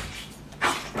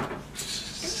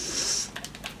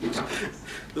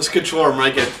 This controller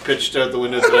might get pitched out the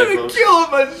window today, folks. Kill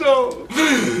myself.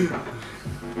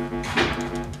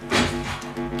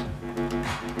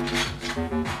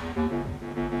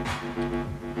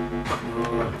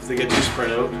 If they get too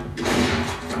spread out.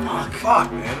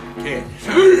 Fuck, man. Okay.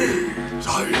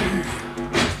 Sorry.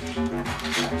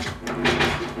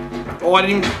 Oh, I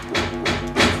didn't even.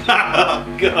 Oh,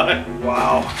 God.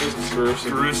 Wow. This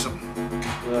is gruesome.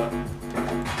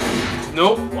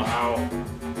 Nope. Wow.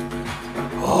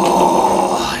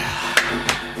 Oh.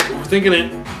 We're thinking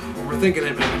it. We're thinking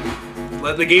it, man.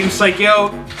 Let the game psych you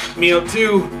out. Me out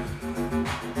too.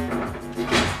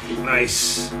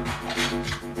 Nice.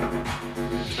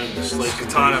 Trying to slice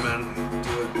Katana, man. Do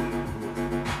it.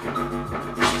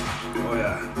 Oh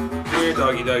yeah. Here,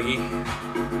 doggy, doggy.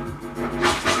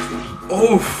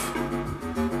 Oof.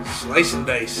 Slice and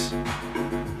dice.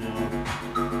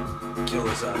 Kill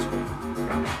this asshole.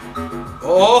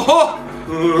 Oh!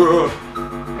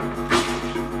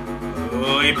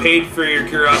 Oh, you paid for your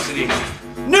curiosity.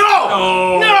 No!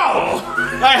 Oh. No!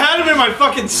 I had him in my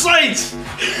fucking sights!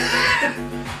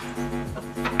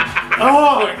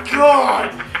 Oh my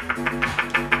god!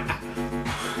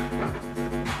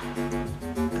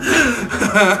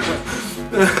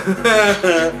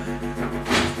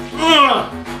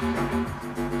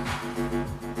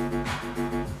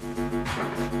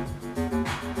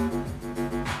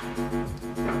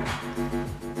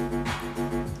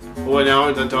 Boy,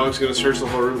 now the dog's gonna search the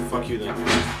whole room. Fuck you then.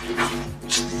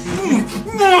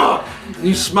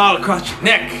 You smile across your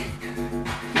neck.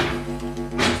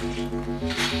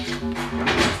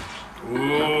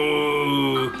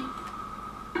 Ooh.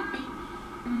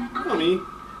 Mommy.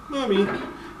 Mommy.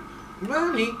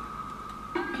 Mommy.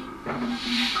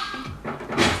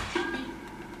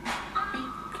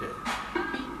 Okay.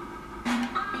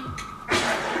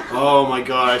 Oh my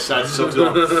god, I sat so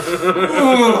dumb.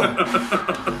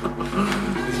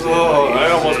 Oh,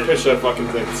 I almost pitched that fucking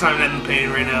thing. It's not in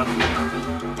pain right now.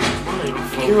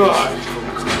 God.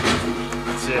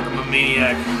 That's it, I'm a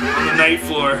maniac. On the night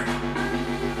floor.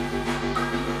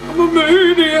 I'm a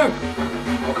maniac!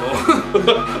 Uh-oh.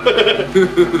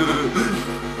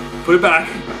 Put it back.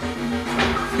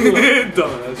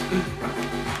 Dumbass.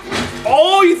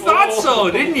 Oh, you thought so,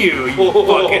 didn't you? You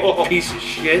fucking piece of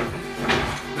shit.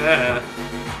 Yeah.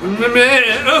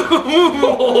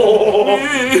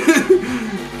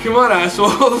 Come on,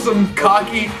 assholes. I'm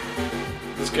cocky.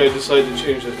 This guy decided to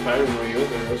change his pattern when he went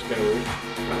there. That was kind of weird.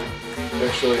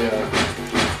 Actually,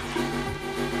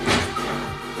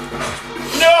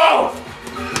 No!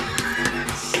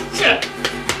 Shit!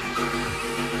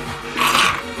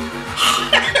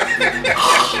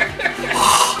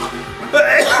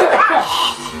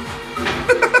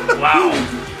 Wow.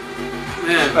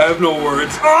 Man. I have no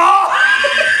words. Oh!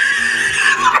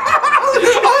 I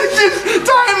was just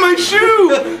tying my shoe!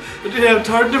 I didn't have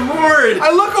time to mourn.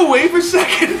 I look away for a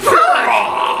second.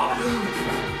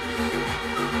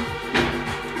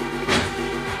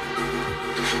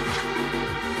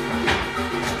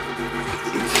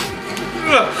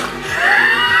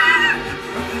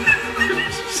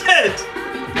 Shit!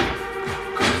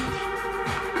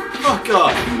 Fuck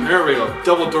off. There we go.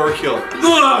 Double door kill.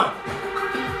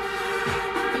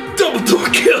 Double door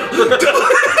kill!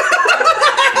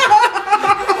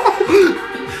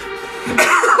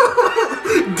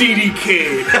 DDK.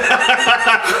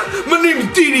 My name is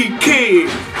DDK.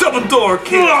 Double door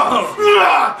kill.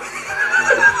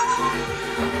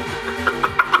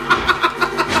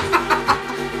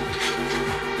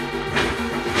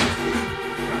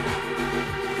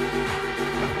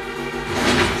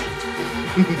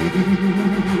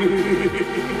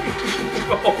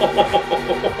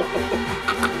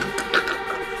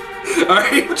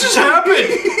 Alright, what just happened?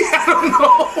 I don't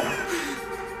know.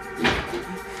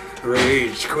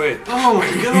 Rage quit. Oh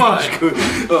my god.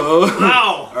 Oh.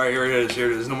 Wow. Alright, here it is. Here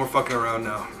it is. No more fucking around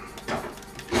now.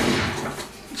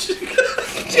 This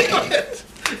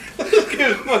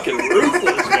guy's fucking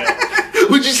ruthless, man.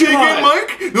 What'd you say again,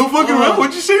 Mike? No fucking around.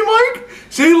 What'd you say, Mike?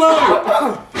 Say it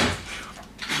louder.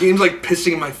 The game's like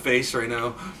pissing in my face right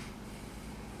now.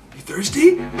 You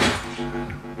thirsty?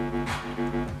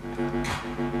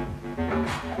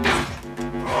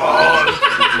 Oh.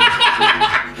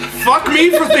 Fuck me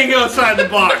for thinking outside the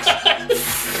box.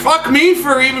 Fuck me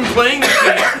for even playing this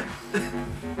game.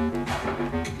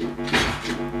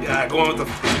 Yeah, going with the.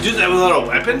 You do that without a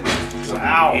weapon?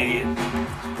 Wow. Idiot.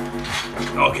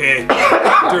 Okay.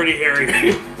 Dirty Harry.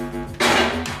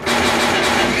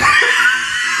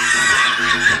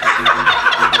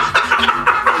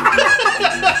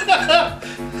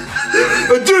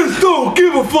 I just don't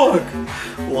give a fuck.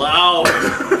 Wow.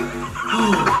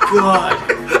 Oh god.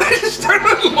 I just started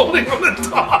unloading on the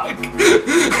dog.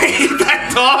 I hate that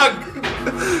dog.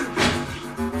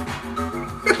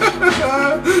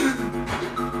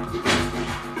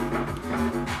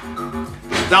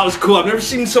 That was cool. I've never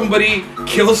seen somebody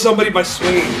kill somebody by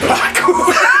swinging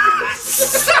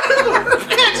backwards.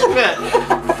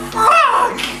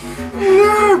 Fuck!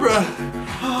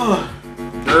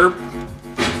 Derp. Derp.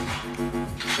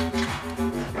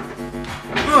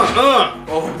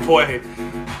 Oh boy.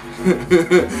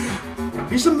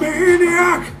 He's a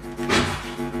maniac.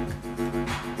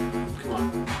 Come on.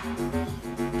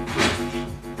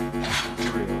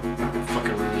 There we go.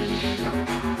 Fucking running.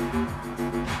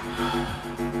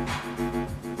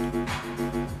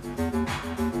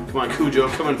 Come on, Cujo,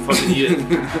 come and fucking eat it.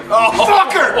 Oh,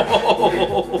 fucker!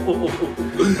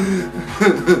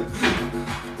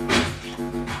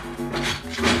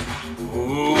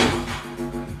 Ooh.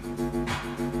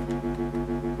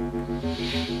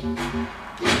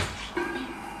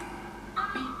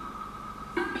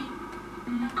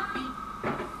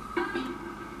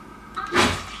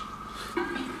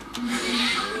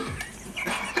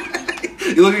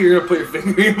 You look like you're gonna put your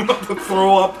finger in your mouth to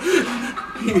throw up.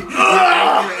 Your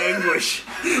anguish.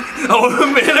 I want to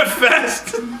manifest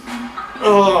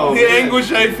Oh, the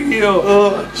anguish I feel.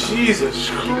 Oh, Jesus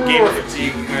Christ. Game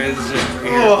fatigue. Alright, this is it.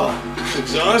 Right here. Oh, it's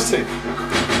exhausting.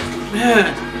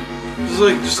 Man,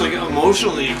 just like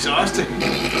emotionally exhausting.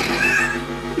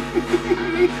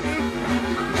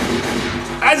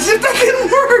 As if that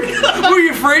didn't work! Were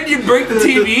you afraid you'd break the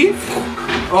TV?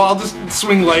 Oh, I'll just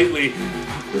swing lightly.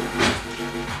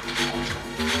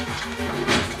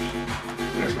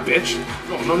 There, bitch.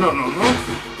 Oh, no, no, no, no.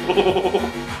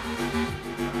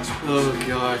 Oh,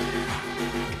 God.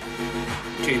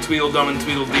 Okay, Tweedledum and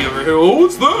Tweedledee over here. Oh,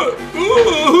 what's that?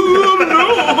 Oh,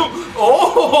 no!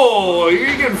 Oh,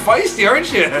 you're getting feisty,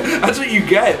 aren't you? That's what you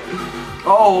get.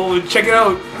 Oh, check it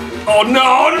out. Oh,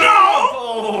 no, no!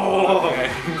 Oh, okay.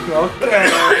 Okay.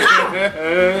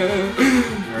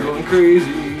 Going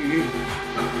crazy.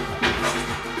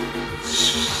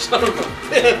 Son of a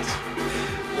bitch.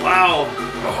 Wow.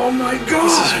 Oh, my God.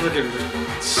 This is freaking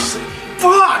insane.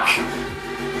 Fuck!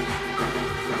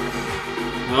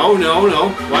 No, no, no.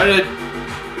 Why did I...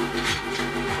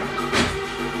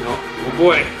 No. Oh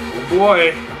boy. Oh boy.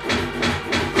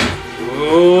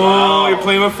 Oh, wow. You're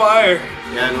playing with fire.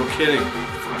 Yeah, no kidding.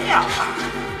 Yeah.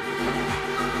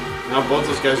 Now both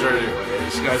those guys are anyway.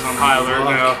 This guy's on high alert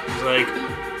now. He's like...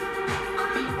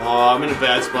 Oh, I'm in a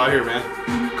bad spot here, man.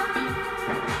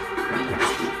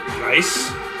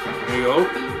 Nice. There you go.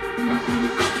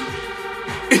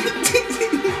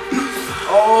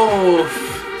 Oh...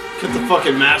 Get the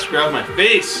fucking mask out of my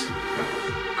face!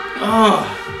 Oh.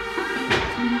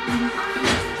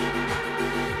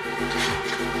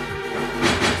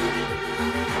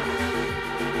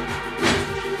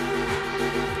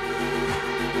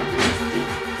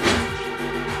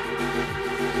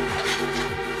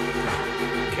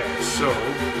 Okay, so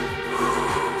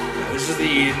this is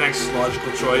the next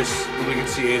logical choice that we can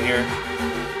see in here.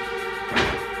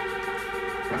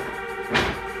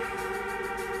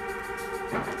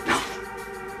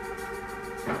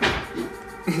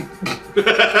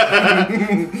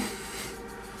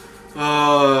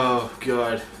 Oh,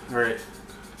 God. Alright.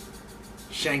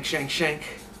 Shank, shank, shank.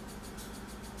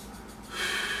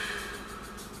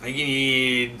 I think you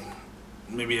need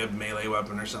maybe a melee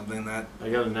weapon or something that... I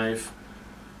got a knife,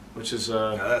 which is,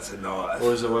 No, that's a no. What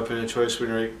was the weapon of choice when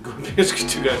you're going against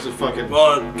two guys with fucking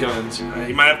guns?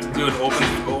 You might have to do an open...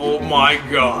 Oh my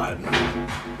God.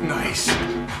 Nice.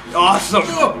 Awesome.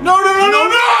 No, no, no, no, no,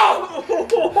 no!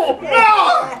 No!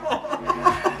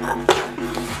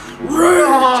 Right.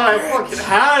 Oh, I fucking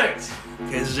had it!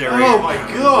 Oh my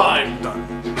God! I'm done.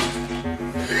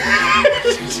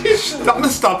 I'm gonna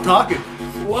stop talking.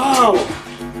 Wow!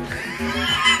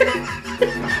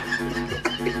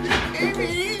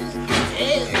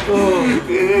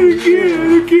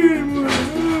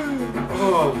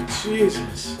 Oh,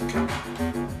 Jesus.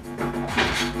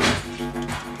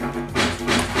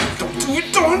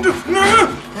 Don't do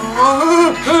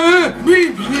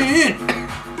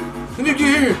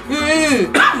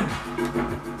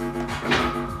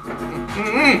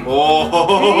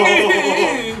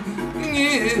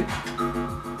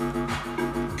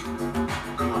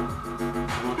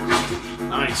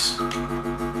Nice.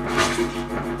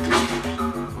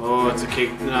 Oh, it's a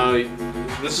cake. No,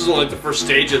 this is only the first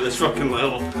stage of this fucking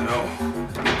level. No.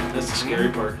 That's the scary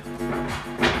part.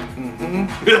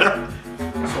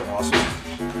 So awesome.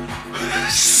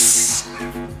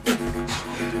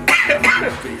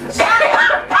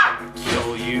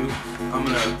 Kill you. I'm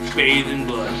gonna bathe in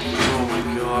blood. Oh my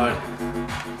God.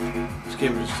 This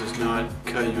game just does not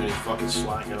cut you any fucking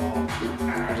slack at all.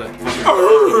 There's that fucking...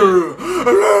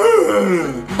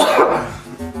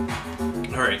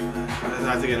 Alright.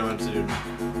 I think I know what to do.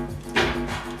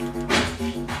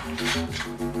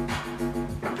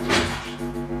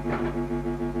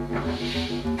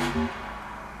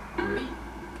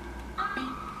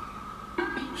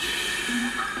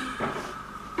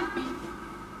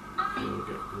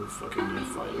 Fucking knife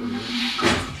fight over here.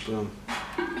 Boom.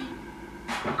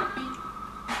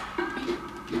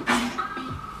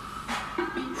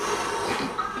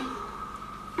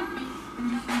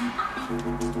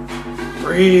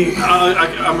 Breathe.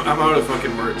 I'm out of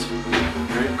fucking words.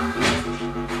 Right?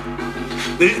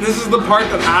 This is the part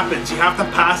that happens. You have to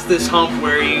pass this hump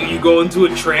where you go into a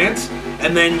trance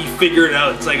and then you figure it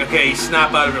out. It's like, okay, you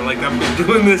snap out of it. Like, I've been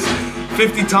doing this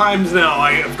 50 times now.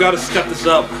 I've got to step this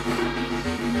up.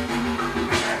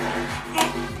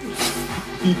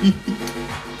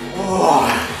 Oh.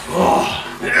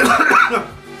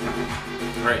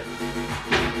 Right.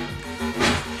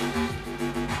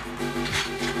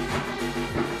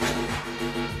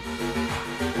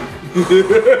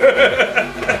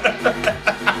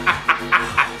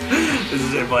 This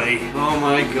is it, buddy. Oh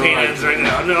my God. Pain ends right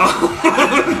now. No.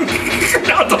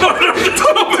 No, don't open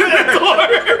the door.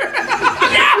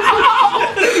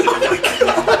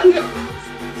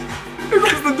 Here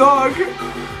comes the dog.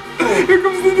 Here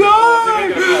comes the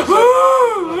dog.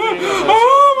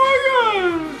 Oh my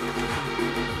God.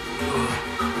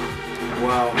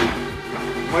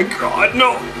 my god,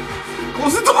 no!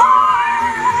 Close the door!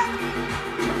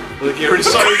 Look, you already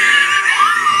saw it.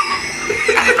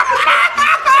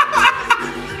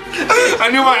 I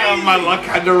knew my luck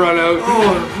had to run out.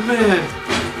 Oh, man.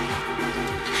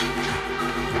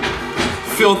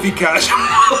 Filthy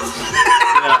casuals.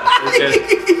 Yeah, okay.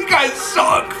 You guys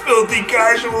suck, filthy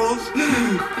casuals.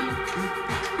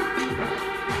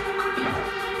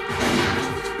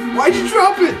 Why'd you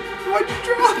drop it? Why'd you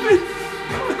drop it?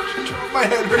 Why'd you drop my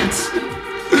head hurts?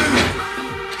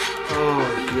 Oh,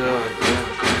 God. Yeah.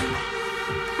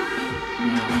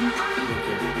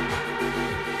 Okay.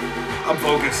 I'm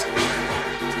focused.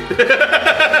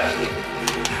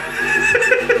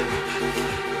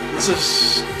 This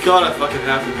has gotta fucking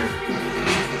happen here.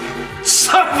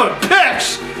 Son of a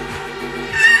bitch!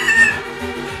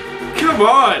 Come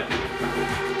on!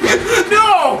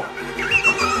 No!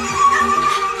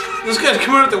 This guy's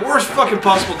coming out at the worst fucking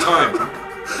possible time.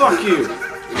 Fuck you.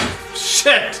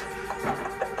 Shit!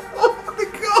 Oh my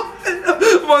god!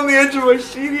 I'm on the edge of my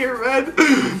seat here, man.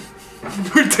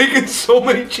 We're taking so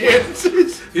many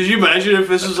chances. Could you imagine if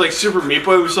this was like Super Meat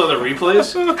Boy, we saw the replays?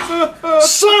 Son of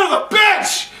a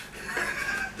bitch!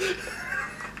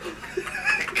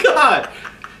 God!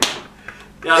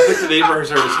 Yeah, I think the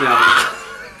neighbors heard us now.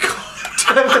 God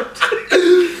damn it.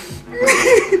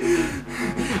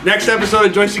 Next episode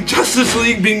of Joystick Justice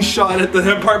League being shot at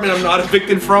the apartment I'm not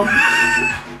evicted from.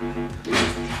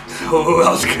 Oh,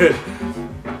 that was good.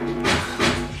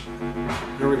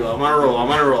 Here we go, I'm on a roll,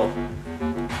 I'm on a roll.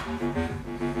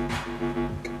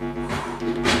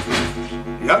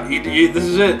 Yep, this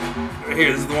is it. Right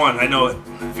here, this is the one. I know it.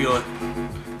 I feel it.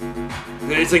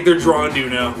 It's like they're drawn to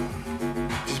now.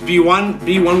 Just be one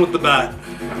with the bat.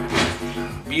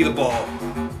 Be the ball.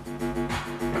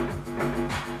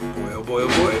 Boy, oh boy, oh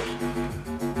boy.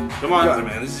 Come on. You got it,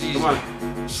 man. This is easy. Come on.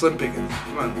 Slim pickings.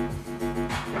 Come on.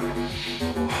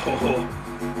 Oh.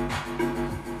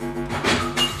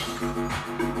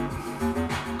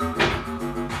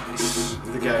 I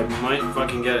think I might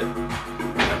fucking get it. I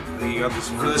think you got this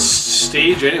one. For this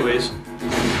stage, anyways.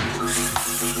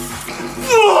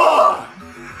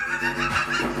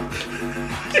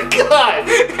 God!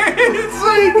 It's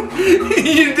like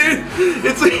you did.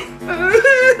 It's like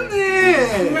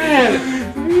man.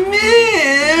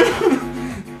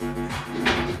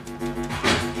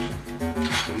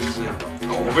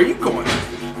 Oh, where are you going?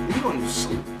 Where are you going, you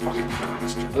silly fucking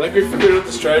bastard? I think we figured out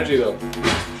the strategy though.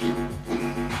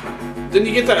 Then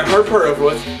you get that hard part over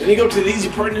with, then you go to the easy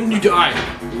part, and then you die.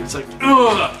 It's like,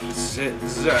 ugh! This is it.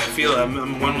 This is it. I feel it.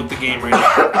 I'm one with the game right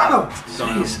now.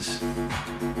 Jesus.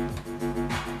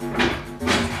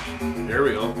 There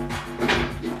we go.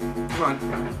 Come on.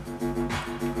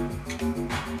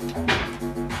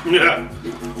 Yeah.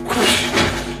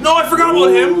 No, I forgot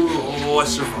about him. Oh, I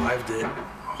survived it.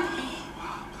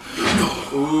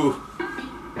 Ooh.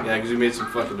 Yeah, because we made some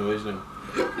fucking noise now.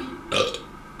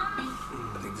 I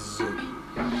think this is it.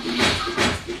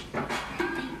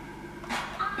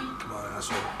 Come on,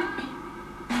 asshole.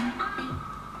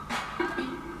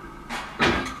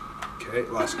 Okay,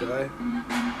 last guy.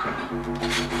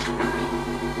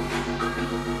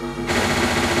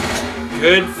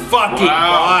 Good fucking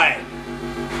buy.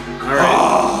 Alright.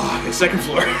 Oh, okay, second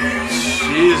floor.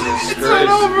 Jesus It's Christ.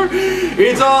 all over.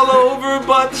 It's all over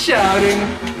but the shouting.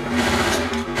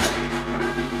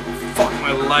 Fuck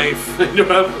my life.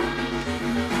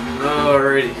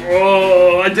 Alrighty.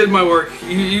 Oh, I did my work.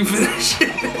 You finished it.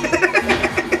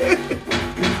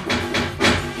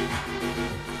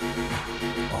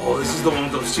 Oh, this is the one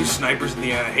with those two snipers at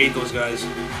the end. I hate those guys.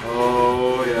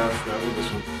 Oh, yeah, I forgot about this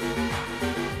one.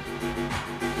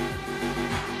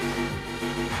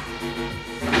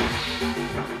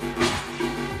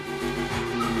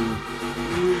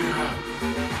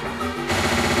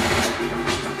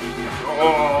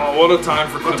 Oh, what a time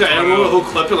for clip. Okay, I'm gonna whole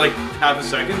clip in like half a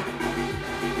second.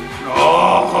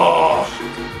 Oh.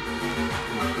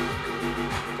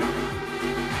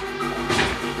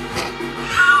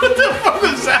 What the fuck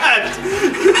was that?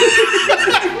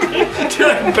 Did I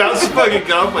bounce the fucking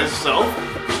gun off myself?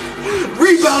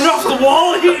 Rebound off the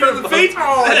wall here. The face.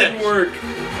 Oh, that didn't work.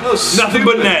 That was Nothing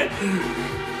but net.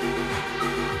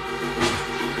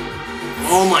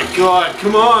 Oh my god,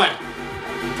 come on.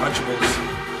 Untouchables.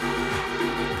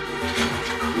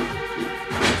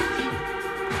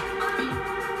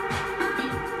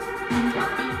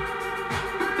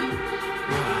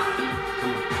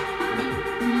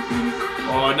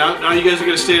 Oh, now you guys are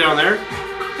gonna stay down there?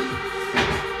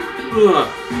 Ugh.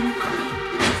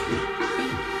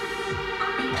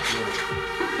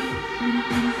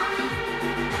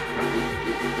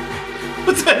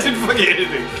 What's that? Didn't fucking hit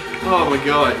anything. Oh my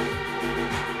god.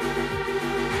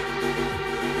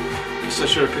 guess I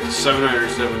should have picked a 7 iron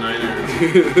instead of a 9 iron.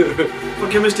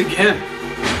 Fuck, I missed again.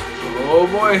 Oh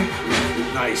boy.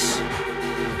 Nice.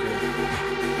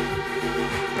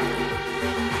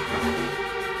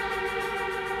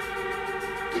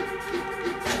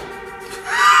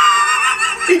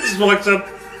 He just walks up.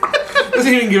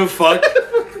 Doesn't even give a fuck.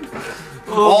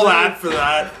 All that for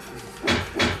that.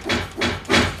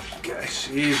 Okay,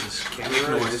 Jesus. Can't make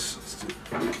noise.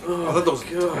 Oh, I thought that was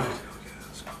good.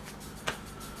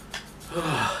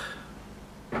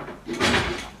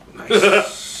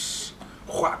 Nice.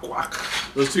 Quack, quack.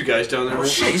 Those two guys down there. Oh,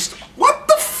 shit. What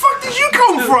the fuck did you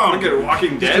come from? Look at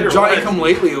Walking Dead or Johnny what? come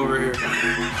lately over here.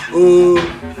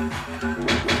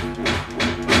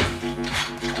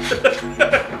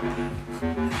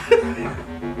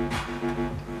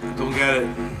 Don't get it.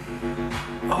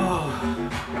 Oh.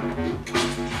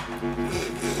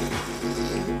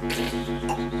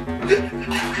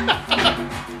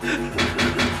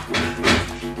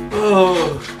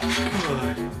 Oh,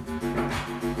 God.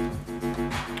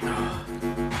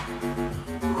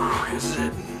 This is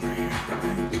it.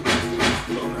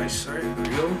 Oh, nice. Alright, there we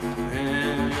go.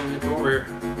 And come over here.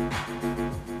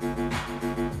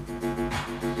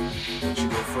 Let you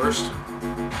go first.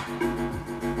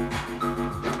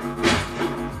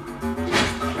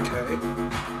 Okay.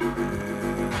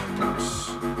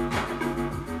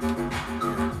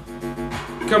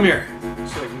 And come here.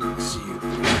 So I can see you.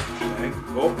 Okay.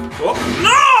 Oh, oh.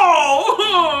 No!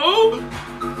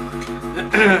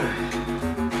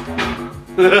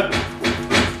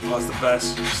 Oh, that's the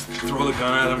best. Just throw the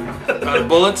gun at him. Out of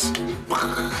bullets.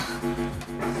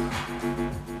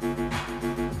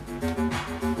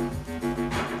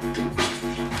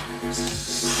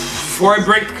 Before I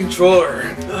break the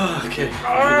controller. Oh, okay.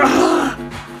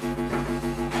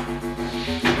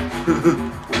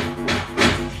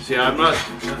 See, I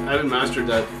haven't mastered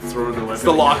that throwing the weapon. It's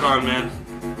the lock on, man.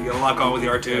 You gotta lock on with the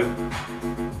R2.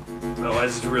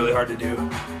 Otherwise, it's really hard to do.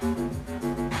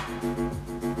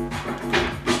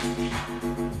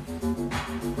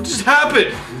 What just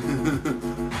happened?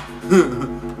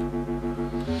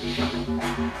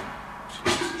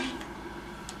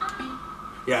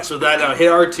 Yeah, so that hit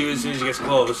R2 as soon as he gets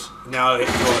close. Now I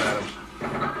throw it at him.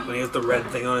 When he has the red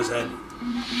thing on his head.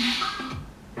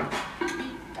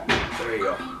 There you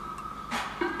go.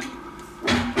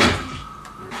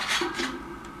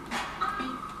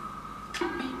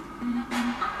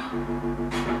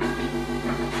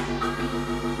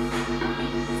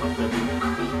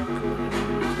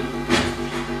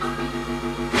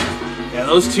 Yeah,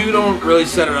 those two don't really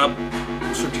set it up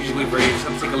strategically for you. Just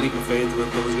have to take a leap of faith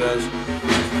with those guys.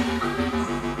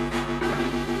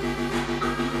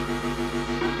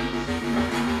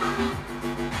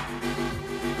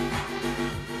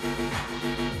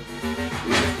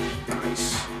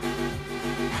 Nice.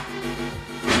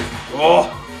 Oh,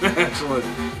 excellent.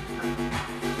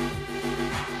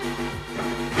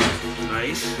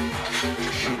 Nice.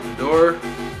 Shoot the door.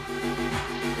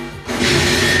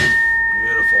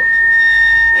 Beautiful.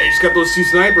 Hey, you just got those two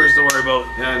snipers to worry about.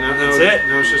 Yeah, now That's it.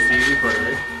 Now it's just the easy part,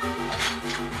 right?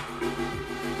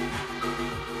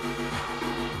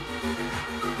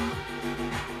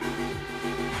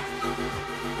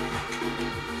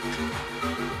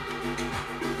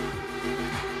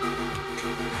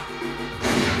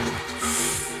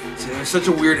 See, there's such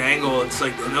a weird angle. It's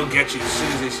like, and they'll get you as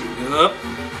soon as they see you. Up.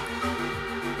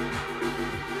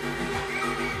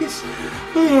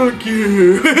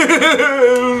 Okay. I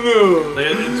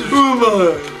don't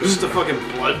know. It's just a fucking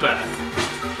bloodbath.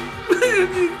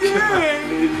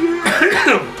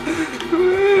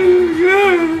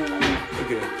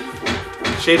 Okay.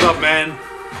 Shape up, man.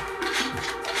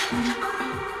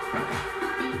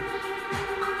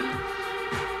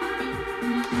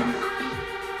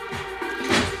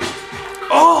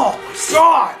 Oh, my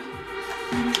God!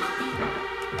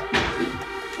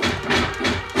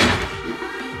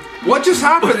 What just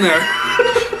happened there?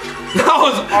 That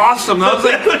was awesome. That was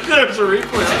like, There's a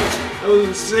replay. That was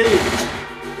insane.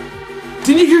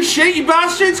 didn't you hear shit, you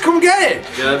bastards? Come get it.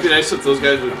 Yeah, that'd be nice if those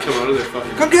guys would come out of their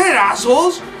fucking. Come get it,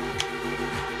 assholes.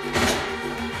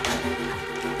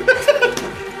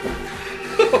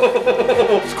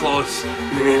 It's close.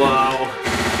 Wow.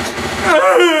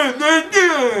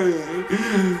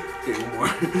 Okay, one more.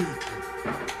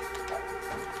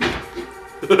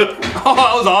 Oh,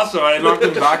 that was awesome. I knocked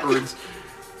him backwards.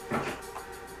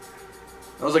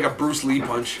 That was like a Bruce Lee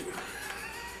punch.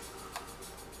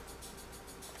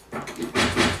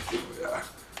 Yeah.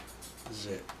 This is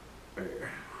it. Right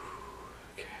here.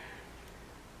 Okay.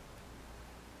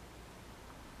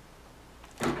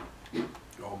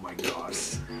 Oh my God.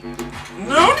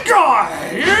 No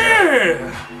God!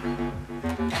 Yeah!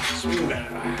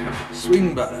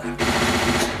 Swing butter.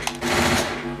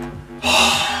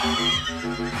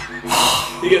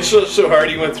 You get so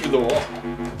hard you went through the wall.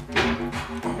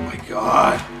 Oh my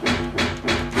god.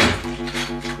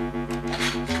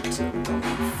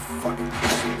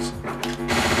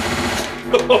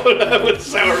 Oh, that was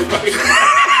sour fucking.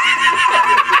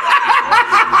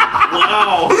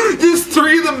 Wow. Just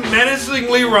three of them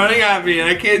menacingly running at me and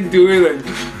I can't do anything.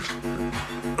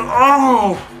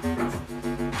 Oh.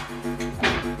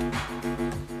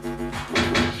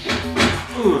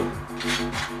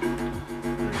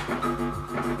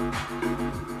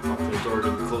 The door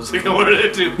didn't close like I wanted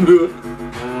it to.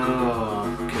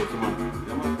 Oh, okay, come on.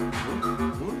 Come on.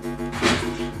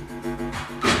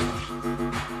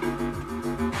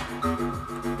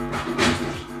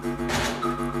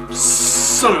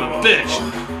 Son of a bitch!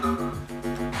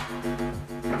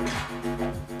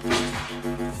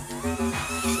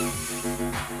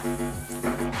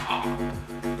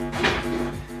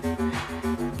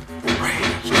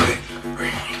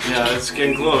 Yeah, it's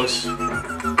getting close.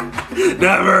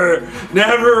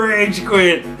 Never rage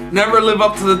quit. Never live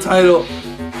up to the title.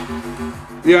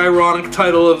 The ironic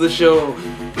title of the show.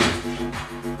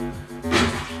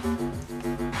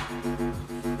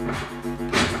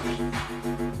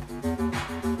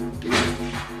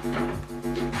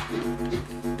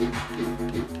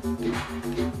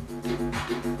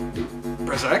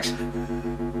 Press X.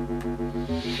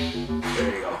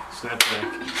 There you go. Snapback.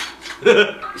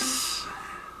 There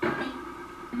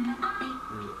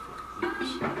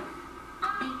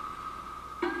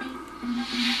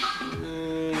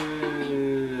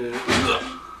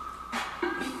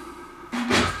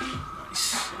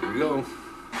we go.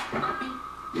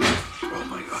 Oh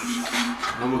my gosh.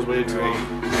 I almost waited too long.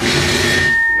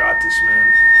 You got this, man.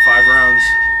 5 rounds.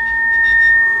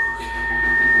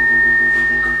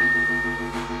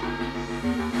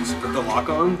 Just put the lock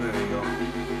on. There you go.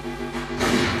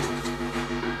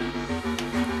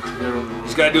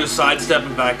 Just gotta do a sidestep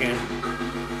and back in.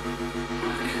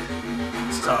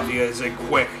 It's tough. You guys like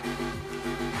quick.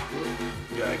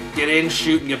 You gotta get in,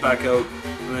 shoot, and get back out,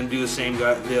 and then do the same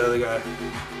guy, the other guy.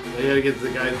 You gotta get the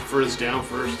guy furthest down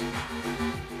first.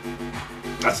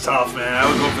 That's tough, man. I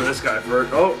would go for this guy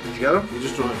first. Oh, did you get him? You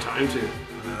just don't have time to.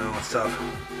 No, it's tough.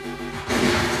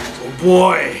 Oh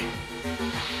boy.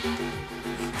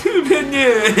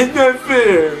 Not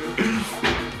fair.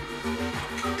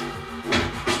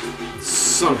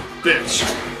 Son of a bitch.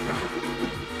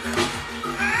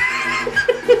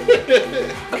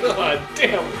 God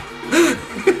damn it.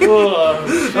 Oh,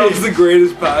 that was the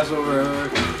greatest Passover ever.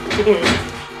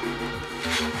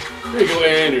 There you go,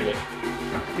 Andrew.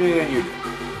 Yeah, you did.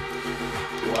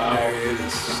 Wow. There it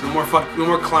is. No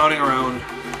more clowning around.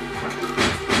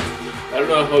 I don't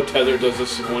know how Tether does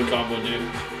this in one combo, dude.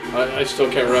 I still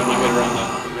can't wrap my head around that.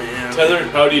 Oh, man. Tether,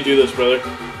 how do you do this, brother?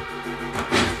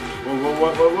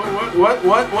 What?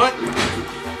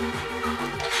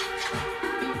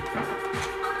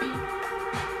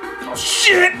 Oh,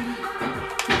 shit!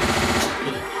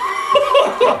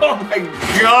 Oh, my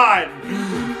God!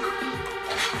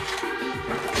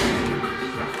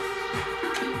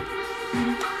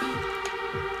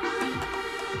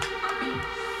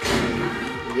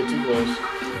 You get too close.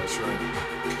 That's right.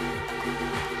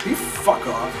 You fuck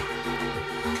off.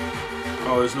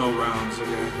 Oh, there's no rounds.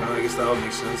 Okay, well, I guess that would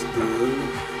make sense.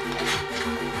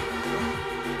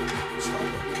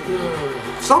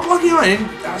 Stop blocking on. I didn't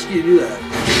ask you to do that.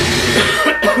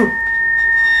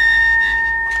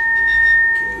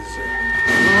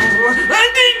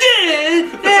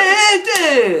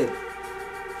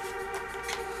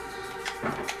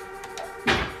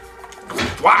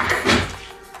 Whack!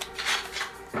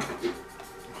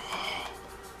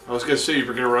 I was gonna say you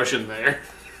were gonna rush in there.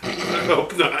 I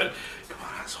hope not. Come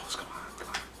on, assholes, come on.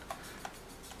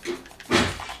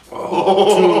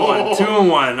 Oh,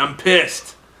 2-1. I'm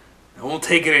pissed. I won't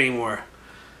take it anymore.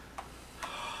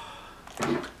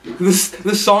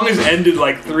 This song has ended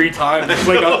like 3 times.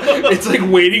 It's like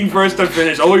waiting for us to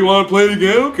finish. Oh, you want to play it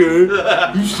again? Okay.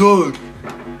 You suck.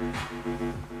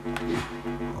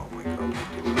 Oh my God.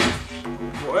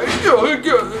 What?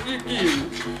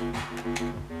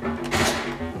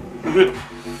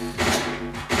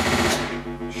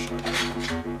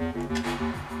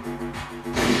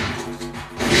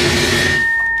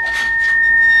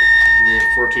 We have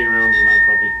 14 rounds in that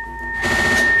puppy.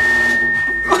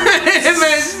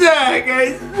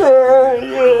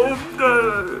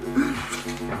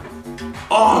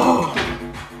 Oh!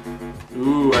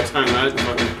 Ooh, I timed that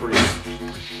fucking pretty.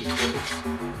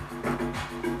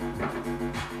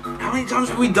 How many times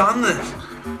have we done this?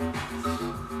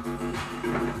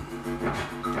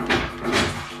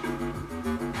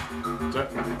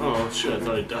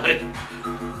 thought I died.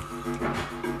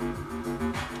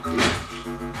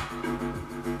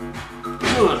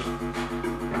 Come on.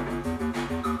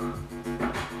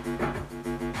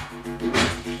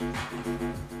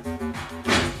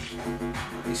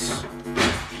 Nice.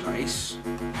 Nice.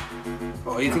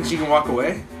 Oh, you think she can walk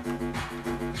away?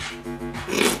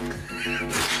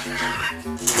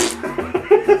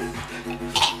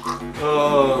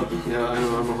 Oh, yeah, I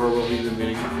know, I'm a horrible human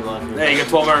being. Hey, you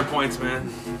got 1,200 points, man.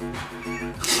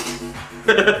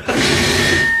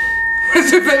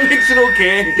 As if that makes it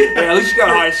okay. Yeah, at least you got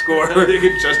a high score. They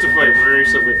could justify murdering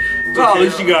somebody. Well, at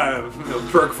least you got a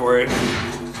perk for it.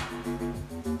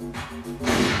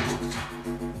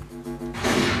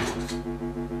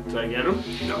 Did I get him?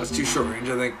 No, it's too short range,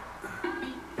 I think.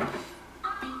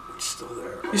 He's still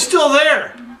there. He's still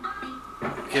there!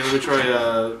 Okay, let me try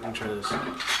this.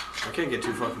 I can't get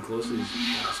too fucking close to these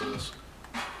assholes.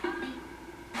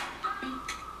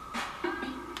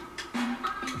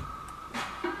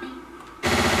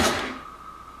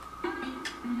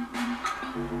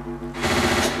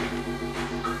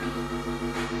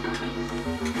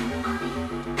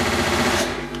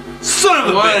 Son of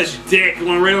a What bitch! a dick!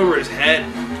 Went right over his head.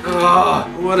 Oh,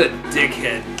 What a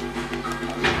dickhead.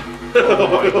 Oh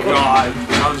my god.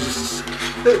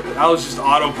 That was just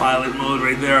autopilot mode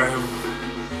right there.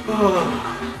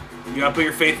 You gotta put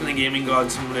your faith in the gaming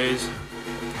god some days.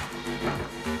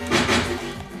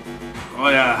 Oh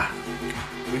yeah.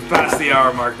 We've passed the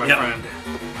hour mark, my friend.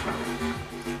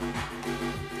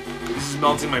 This is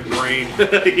melting my brain.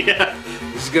 yeah.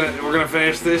 We're gonna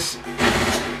finish this.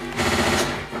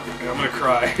 I'm gonna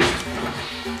cry.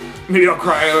 Maybe I'll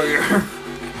cry earlier.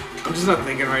 I'm just not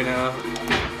thinking right now.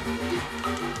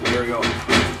 Here we go.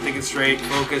 Thinking straight,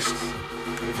 focused.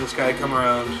 If this guy come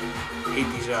around, hate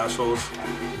these assholes.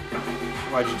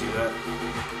 Why'd you do that?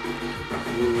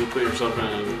 You put yourself in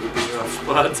a rough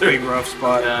spot. Big rough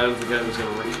spot. Yeah, I don't think that was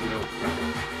gonna work. You know.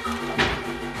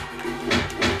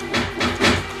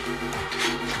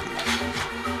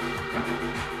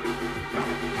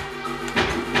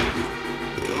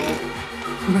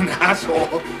 An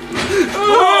asshole.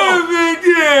 Oh, man,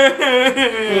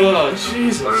 yeah. Oh,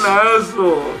 Jesus. What an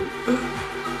asshole.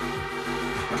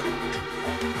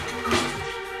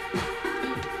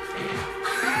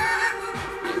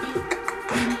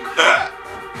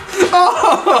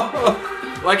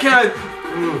 Oh! Why can't I?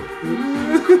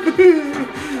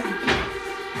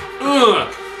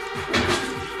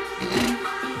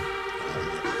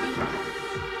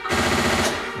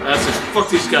 That's it. Fuck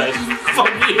these guys.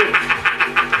 Fuck you.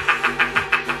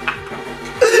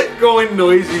 Going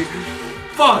noisy.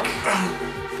 Fuck.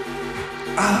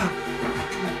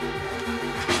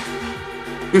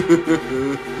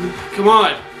 Come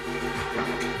on.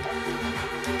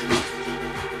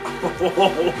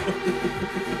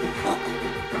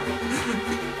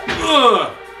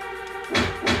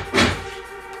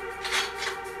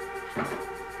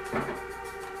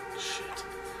 Shit.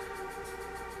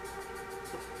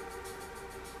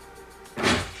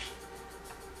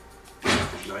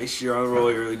 Nice, you're on the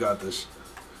roll. You really got this.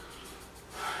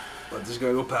 Let this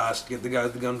guy go past. Get the guy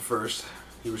with the gun first.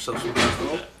 Give yourself some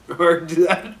time. Or do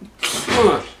that.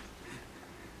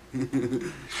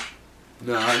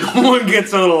 Nah, no one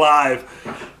gets out alive.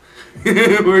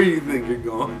 Where do you think you're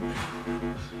going?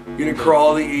 You gonna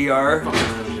crawl the ER?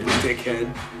 Dickhead.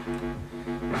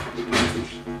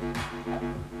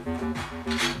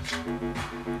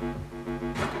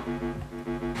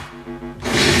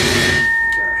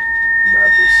 Okay, you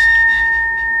got this.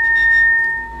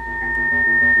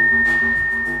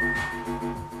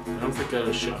 I don't think that a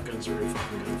shotgun's very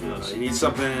fucking good for this. You need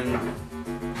something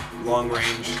long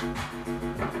range.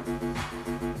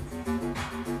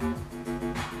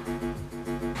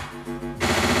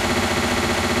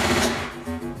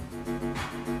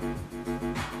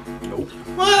 Nope.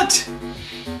 What?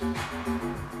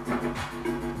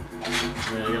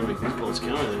 Man, I gotta make these bullets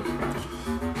count, I think.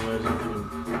 Otherwise, I'm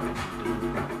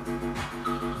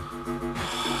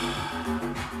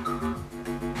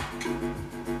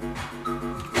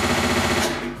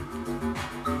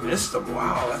Missed him.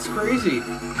 Wow, that's crazy.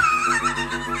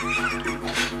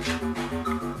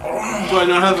 Do I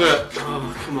not have a...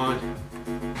 Oh, come on.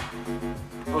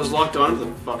 I was locked onto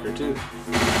the fucker, too.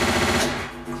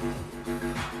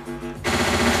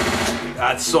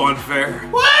 That's so unfair.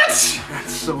 What?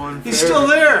 That's so unfair. He's still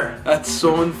there. That's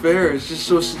so unfair. It's just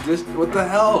so sadistic. What the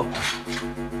hell?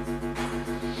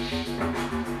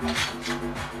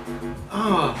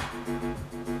 Oh.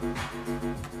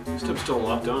 This time's still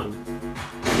locked on.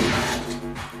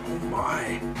 Oh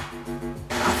my.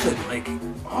 Nothing like...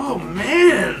 Oh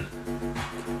man.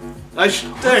 I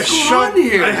shot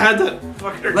here? I had that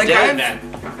fucking are Like, dead, man.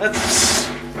 That's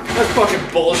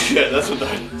fucking bullshit. That's what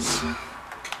that is.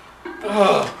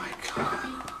 Oh my god.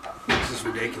 This is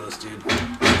ridiculous, dude.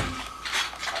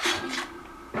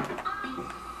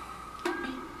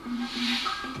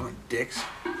 Oh, dicks.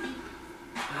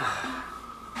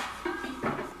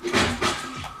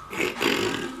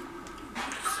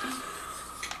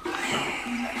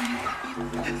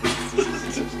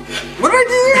 What did I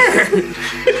do there?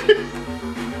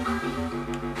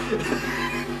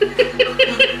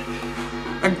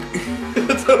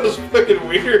 That was fucking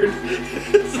weird.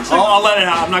 I'll let it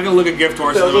happen. I'm not gonna look a gift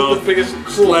horse in the That was mouth. the biggest.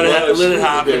 Let it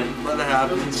happen. Let it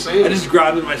happen. That's insane. I just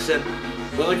grabbed him and I said,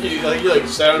 Well, like you like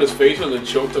sat on his face and then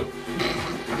choked him.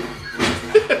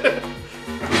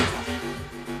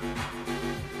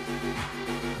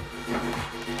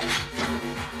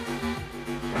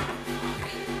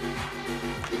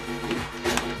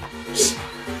 Jesus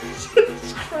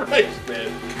Christ,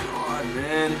 man. God,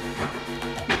 man.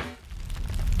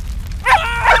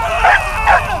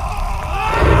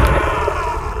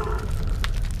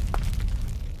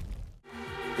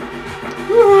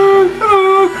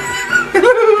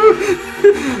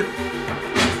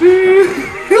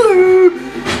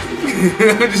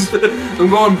 I'm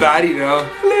going batty now.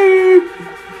 Hello.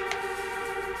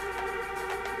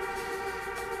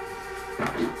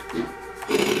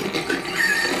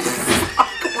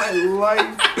 Fuck my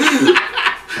life.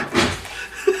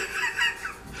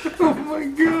 Oh my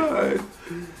god.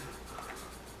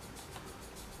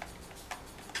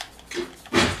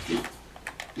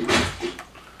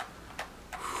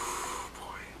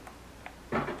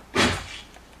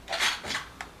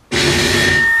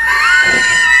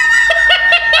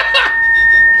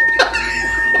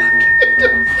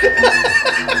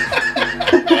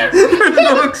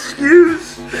 No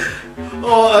excuse.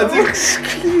 Oh, I think.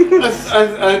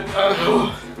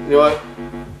 You know what?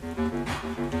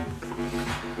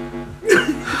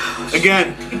 Again.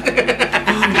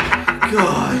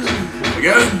 God.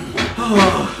 Again.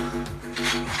 Oh.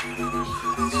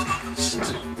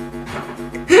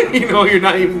 You know you're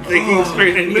not even thinking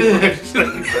straight anymore.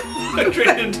 I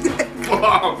traded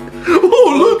bomb.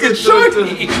 Oh, look, it's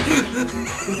shiny.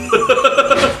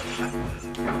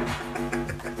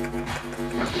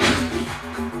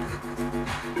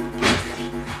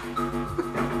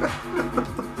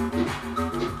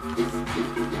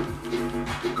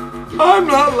 I'm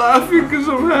not laughing because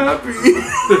I'm happy.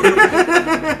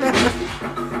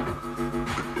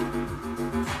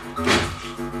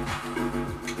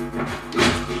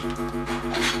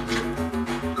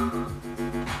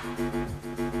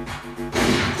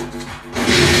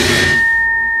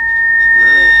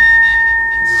 Alright.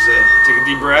 This is it. Take a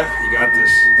deep breath. You got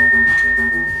this.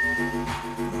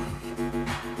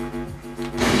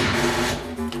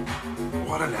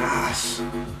 What an ass.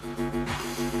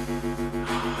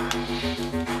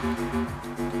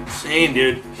 Insane,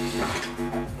 dude.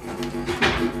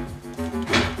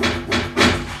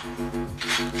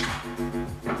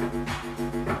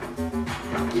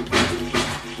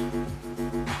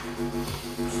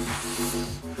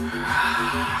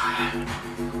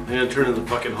 I'm gonna turn into the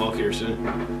fucking Hulk here soon.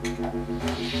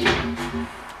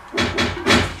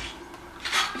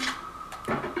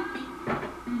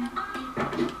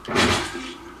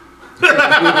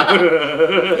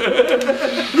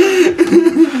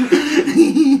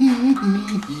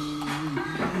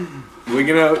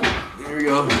 Wigging out. Here we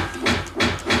go.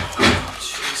 Oh,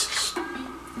 Jesus.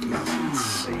 This is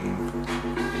insane.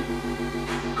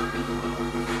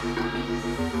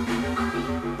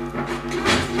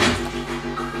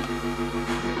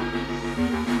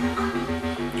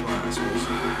 You assholes.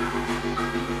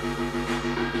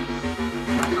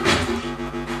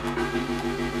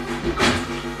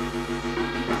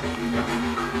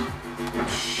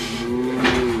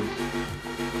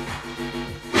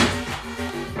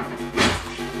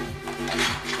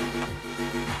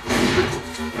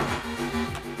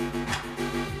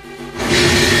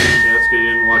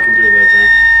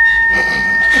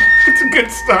 It's a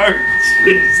good start.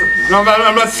 No,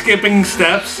 I'm not skipping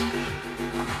steps.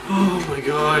 Oh my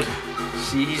god.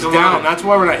 See, he's Come down. on. That's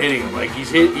why we're not hitting him. Like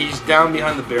he's down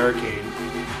behind the barricade.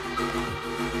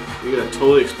 You gotta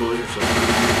totally expose yourself.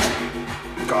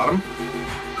 Got him.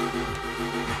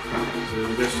 Is the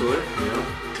other guy still there? Yeah.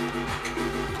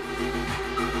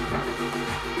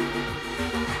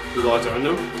 You locked on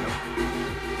now?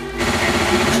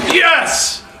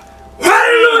 Yes!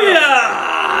 Hallelujah!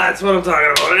 That's what I'm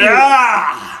talking about.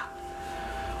 Yeah!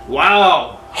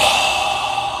 Wow.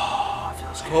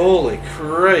 Feels good. Holy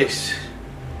Christ.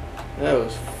 That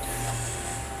was...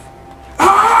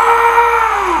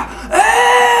 Ah!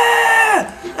 Ah!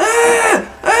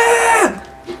 Ah! Ah!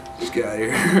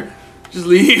 Just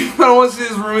leave. I don't want to see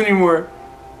this room anymore.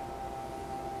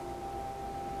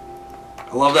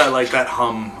 I love that, like, that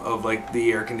hum of, like,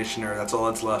 the air conditioner. That's all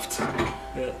that's left.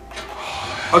 Yeah.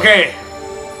 Okay.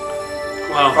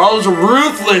 Wow. That was a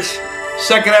ruthless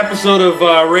second episode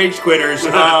of Rage Quitters.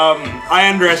 I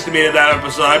underestimated that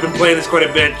episode. I've been playing this quite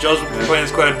a bit. Joe's been playing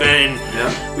this quite a bit,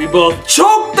 and we both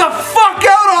choked the fuck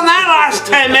out on that last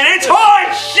 10 minutes.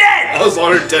 Holy shit! That was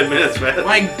longer than 10 minutes, man.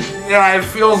 Like, yeah, it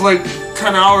feels like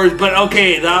 10 hours, but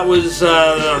okay, that was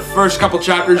the first couple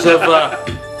chapters of.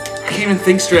 I can't even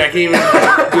think straight. I can't even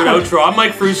do an outro. I'm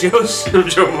Mike Frusios. I'm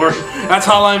Joe Moore. That's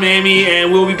Hotline Miami,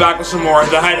 and we'll be back with some more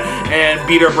of that and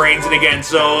beat our brains in again.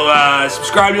 So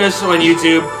subscribe to us on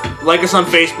YouTube, like us on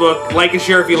Facebook, like and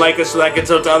share if you like us so that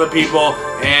gets out to other people,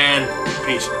 and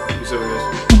peace. Peace out,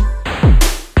 guys.